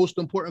interview and the most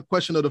important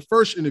question of the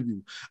first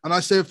interview. And I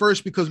said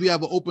first because we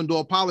have an open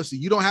door policy.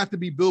 You don't have to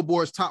be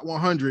Billboard's top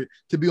 100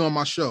 to be on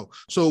my show.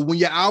 So when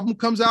your album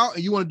comes out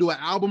and you want to do an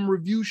album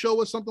review show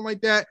or something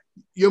like that,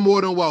 you're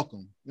more than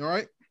welcome. All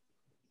right.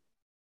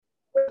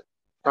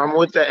 I'm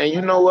with that. And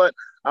you know what?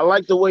 I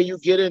like the way you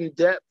get in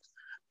depth.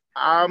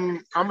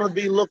 I'm gonna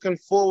be looking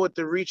forward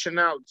to reaching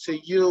out to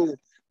you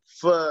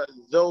for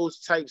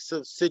those types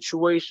of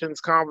situations,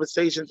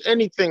 conversations,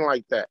 anything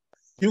like that.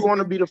 You're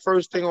gonna be the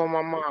first thing on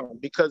my mind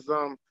because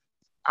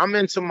I'm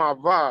into my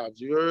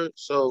vibes, you heard?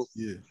 So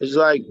yeah. It's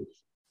like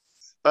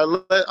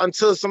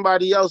until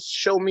somebody else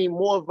show me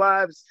more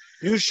vibes,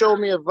 you show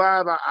me a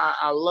vibe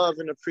I love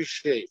and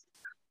appreciate.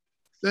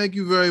 Thank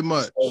you very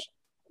much.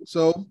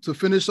 So to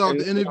finish off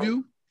the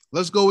interview,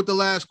 let's go with the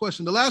last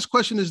question. The last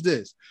question is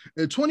this.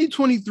 In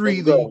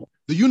 2023, the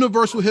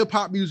Universal Hip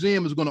Hop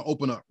Museum is going to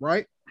open up,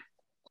 right?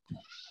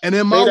 And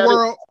in my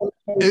world,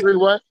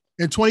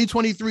 in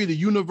 2023, the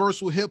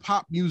Universal Hip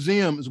Hop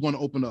Museum is going to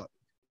open up,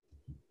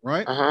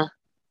 right?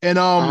 And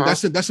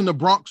that's in the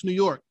Bronx, New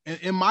York. And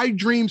in my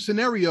dream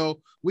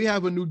scenario, we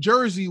have a New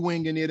Jersey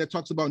wing in there that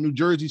talks about New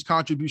Jersey's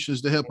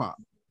contributions to hip hop.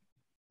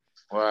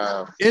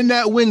 Wow. In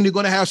that wing, they're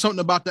going to have something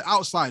about the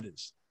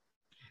outsiders.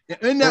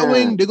 In that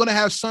wing, they're going to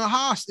have Son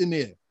Haas in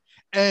there.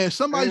 And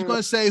somebody's going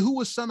to say, who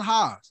was Son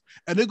Haas?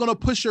 And they're going to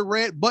push a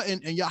red button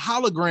and your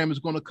hologram is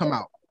going to come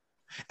out.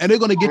 And they're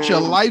going to get your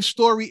life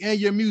story and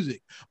your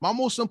music. My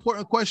most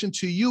important question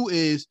to you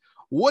is,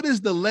 what is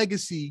the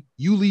legacy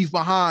you leave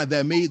behind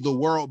that made the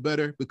world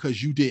better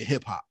because you did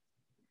hip hop?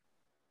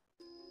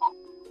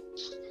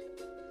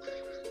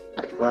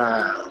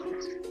 Wow.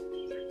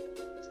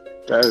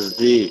 That's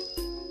deep.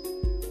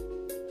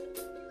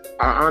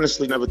 I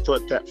honestly never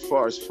thought that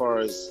far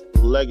as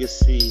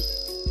legacy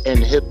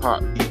in hip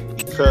hop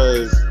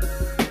because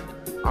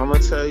I'm gonna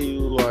tell you,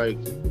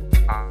 like,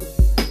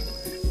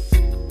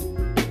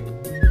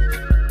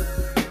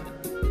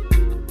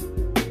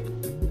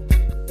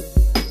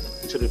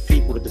 to the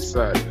people to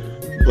decide,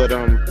 but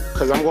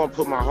because I'm gonna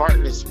put my heart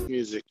in this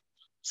music.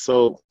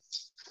 So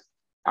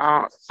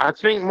I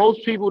think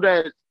most people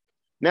that,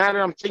 now that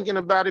I'm thinking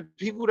about it,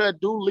 people that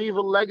do leave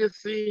a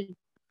legacy,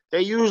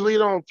 they usually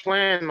don't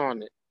plan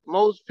on it.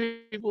 Most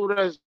people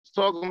that's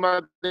talking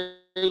about they're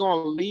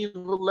gonna leave a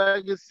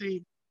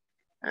legacy,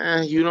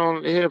 and you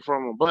don't hear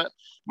from them. But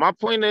my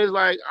point is,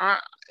 like,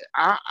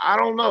 I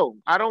don't know.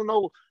 I don't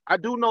know. I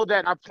do know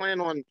that I plan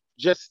on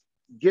just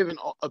giving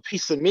a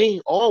piece of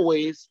me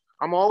always.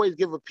 I'm always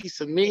give a piece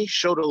of me,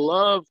 show the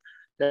love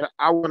that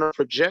I want to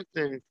project.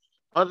 And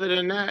other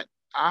than that,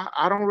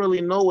 I don't really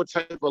know what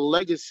type of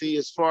legacy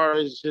as far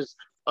as just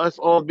us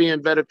all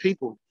being better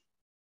people.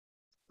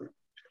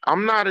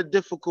 I'm not a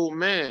difficult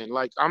man.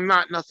 Like, I'm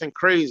not nothing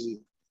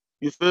crazy.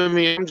 You feel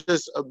me? I'm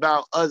just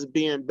about us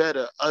being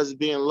better, us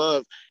being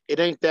loved. It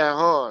ain't that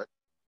hard.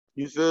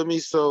 You feel me?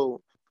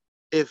 So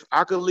if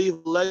I could leave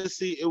a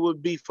legacy, it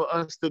would be for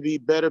us to be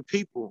better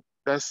people.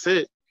 That's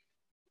it.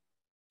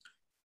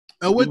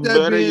 And with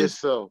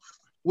yourself.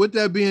 With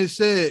that being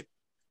said,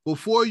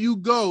 before you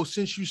go,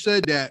 since you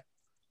said that,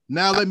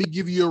 now let me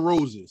give you your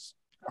roses.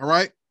 All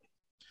right.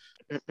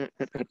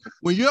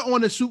 When you're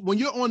on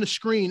the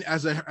screen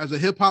as a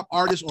hip hop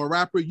artist or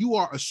rapper, you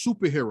are a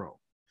superhero,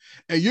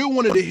 and you're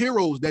one of the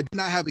heroes that did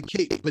not have a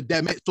cape, but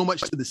that meant so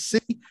much to the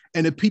city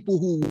and the people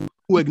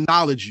who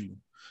acknowledge you.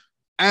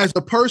 As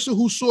a person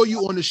who saw you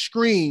on the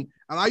screen,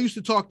 and I used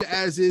to talk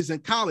to Aziz in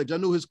college. I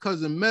knew his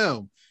cousin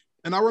Mel,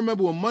 and I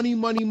remember when Money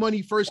Money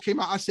Money first came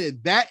out, I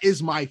said that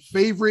is my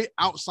favorite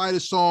Outsider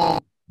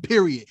song.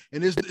 Period.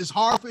 And it's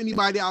hard for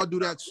anybody to outdo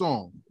that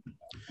song.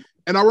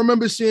 And I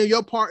remember seeing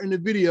your part in the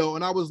video,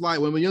 and I was like,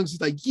 when my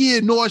youngster's like, yeah,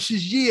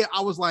 nauseous, yeah,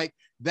 I was like,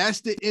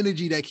 that's the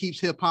energy that keeps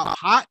hip hop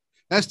hot.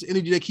 That's the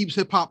energy that keeps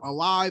hip hop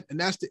alive. And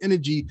that's the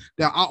energy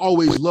that I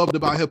always loved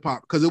about hip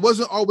hop, because it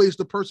wasn't always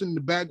the person in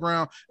the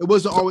background. It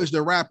wasn't always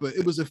the rapper.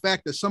 It was the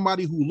fact that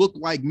somebody who looked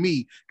like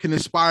me can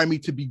inspire me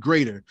to be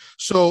greater.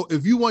 So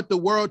if you want the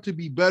world to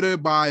be better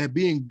by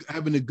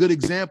having a good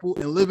example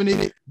and living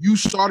it, you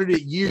started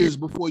it years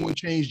before you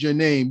changed your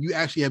name. You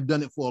actually have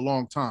done it for a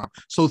long time.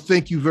 So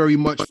thank you very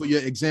much for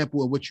your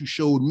example of what you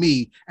showed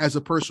me as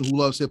a person who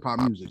loves hip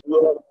hop music.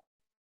 You're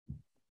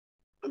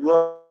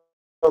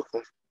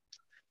welcome.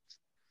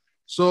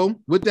 So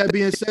with that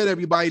being said,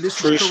 everybody,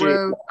 this is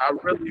Karev. I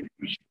really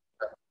appreciate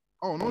that.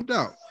 Oh, no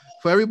doubt.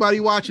 For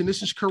everybody watching,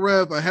 this is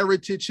Karev, a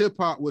Heritage Hip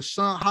Hop with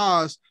Son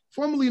Haas,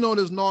 formerly known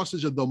as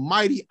Narcissus of the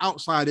Mighty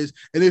Outsiders.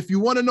 And if you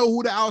want to know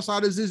who the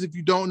Outsiders is, if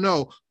you don't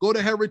know, go to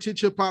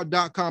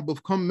heritagehiphop.com,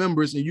 become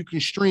members, and you can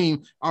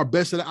stream our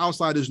Best of the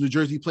Outsiders New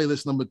Jersey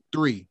playlist number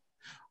 3.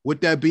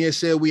 With that being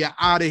said, we are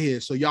out of here.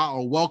 So y'all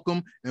are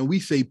welcome. And we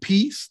say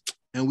peace,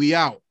 and we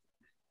out.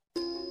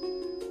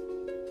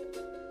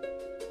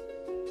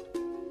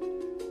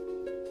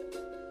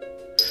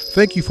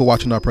 Thank you for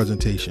watching our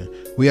presentation.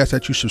 We ask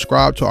that you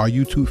subscribe to our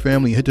YouTube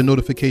family and hit the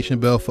notification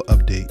bell for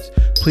updates.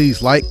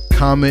 Please like,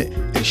 comment,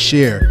 and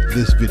share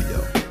this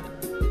video.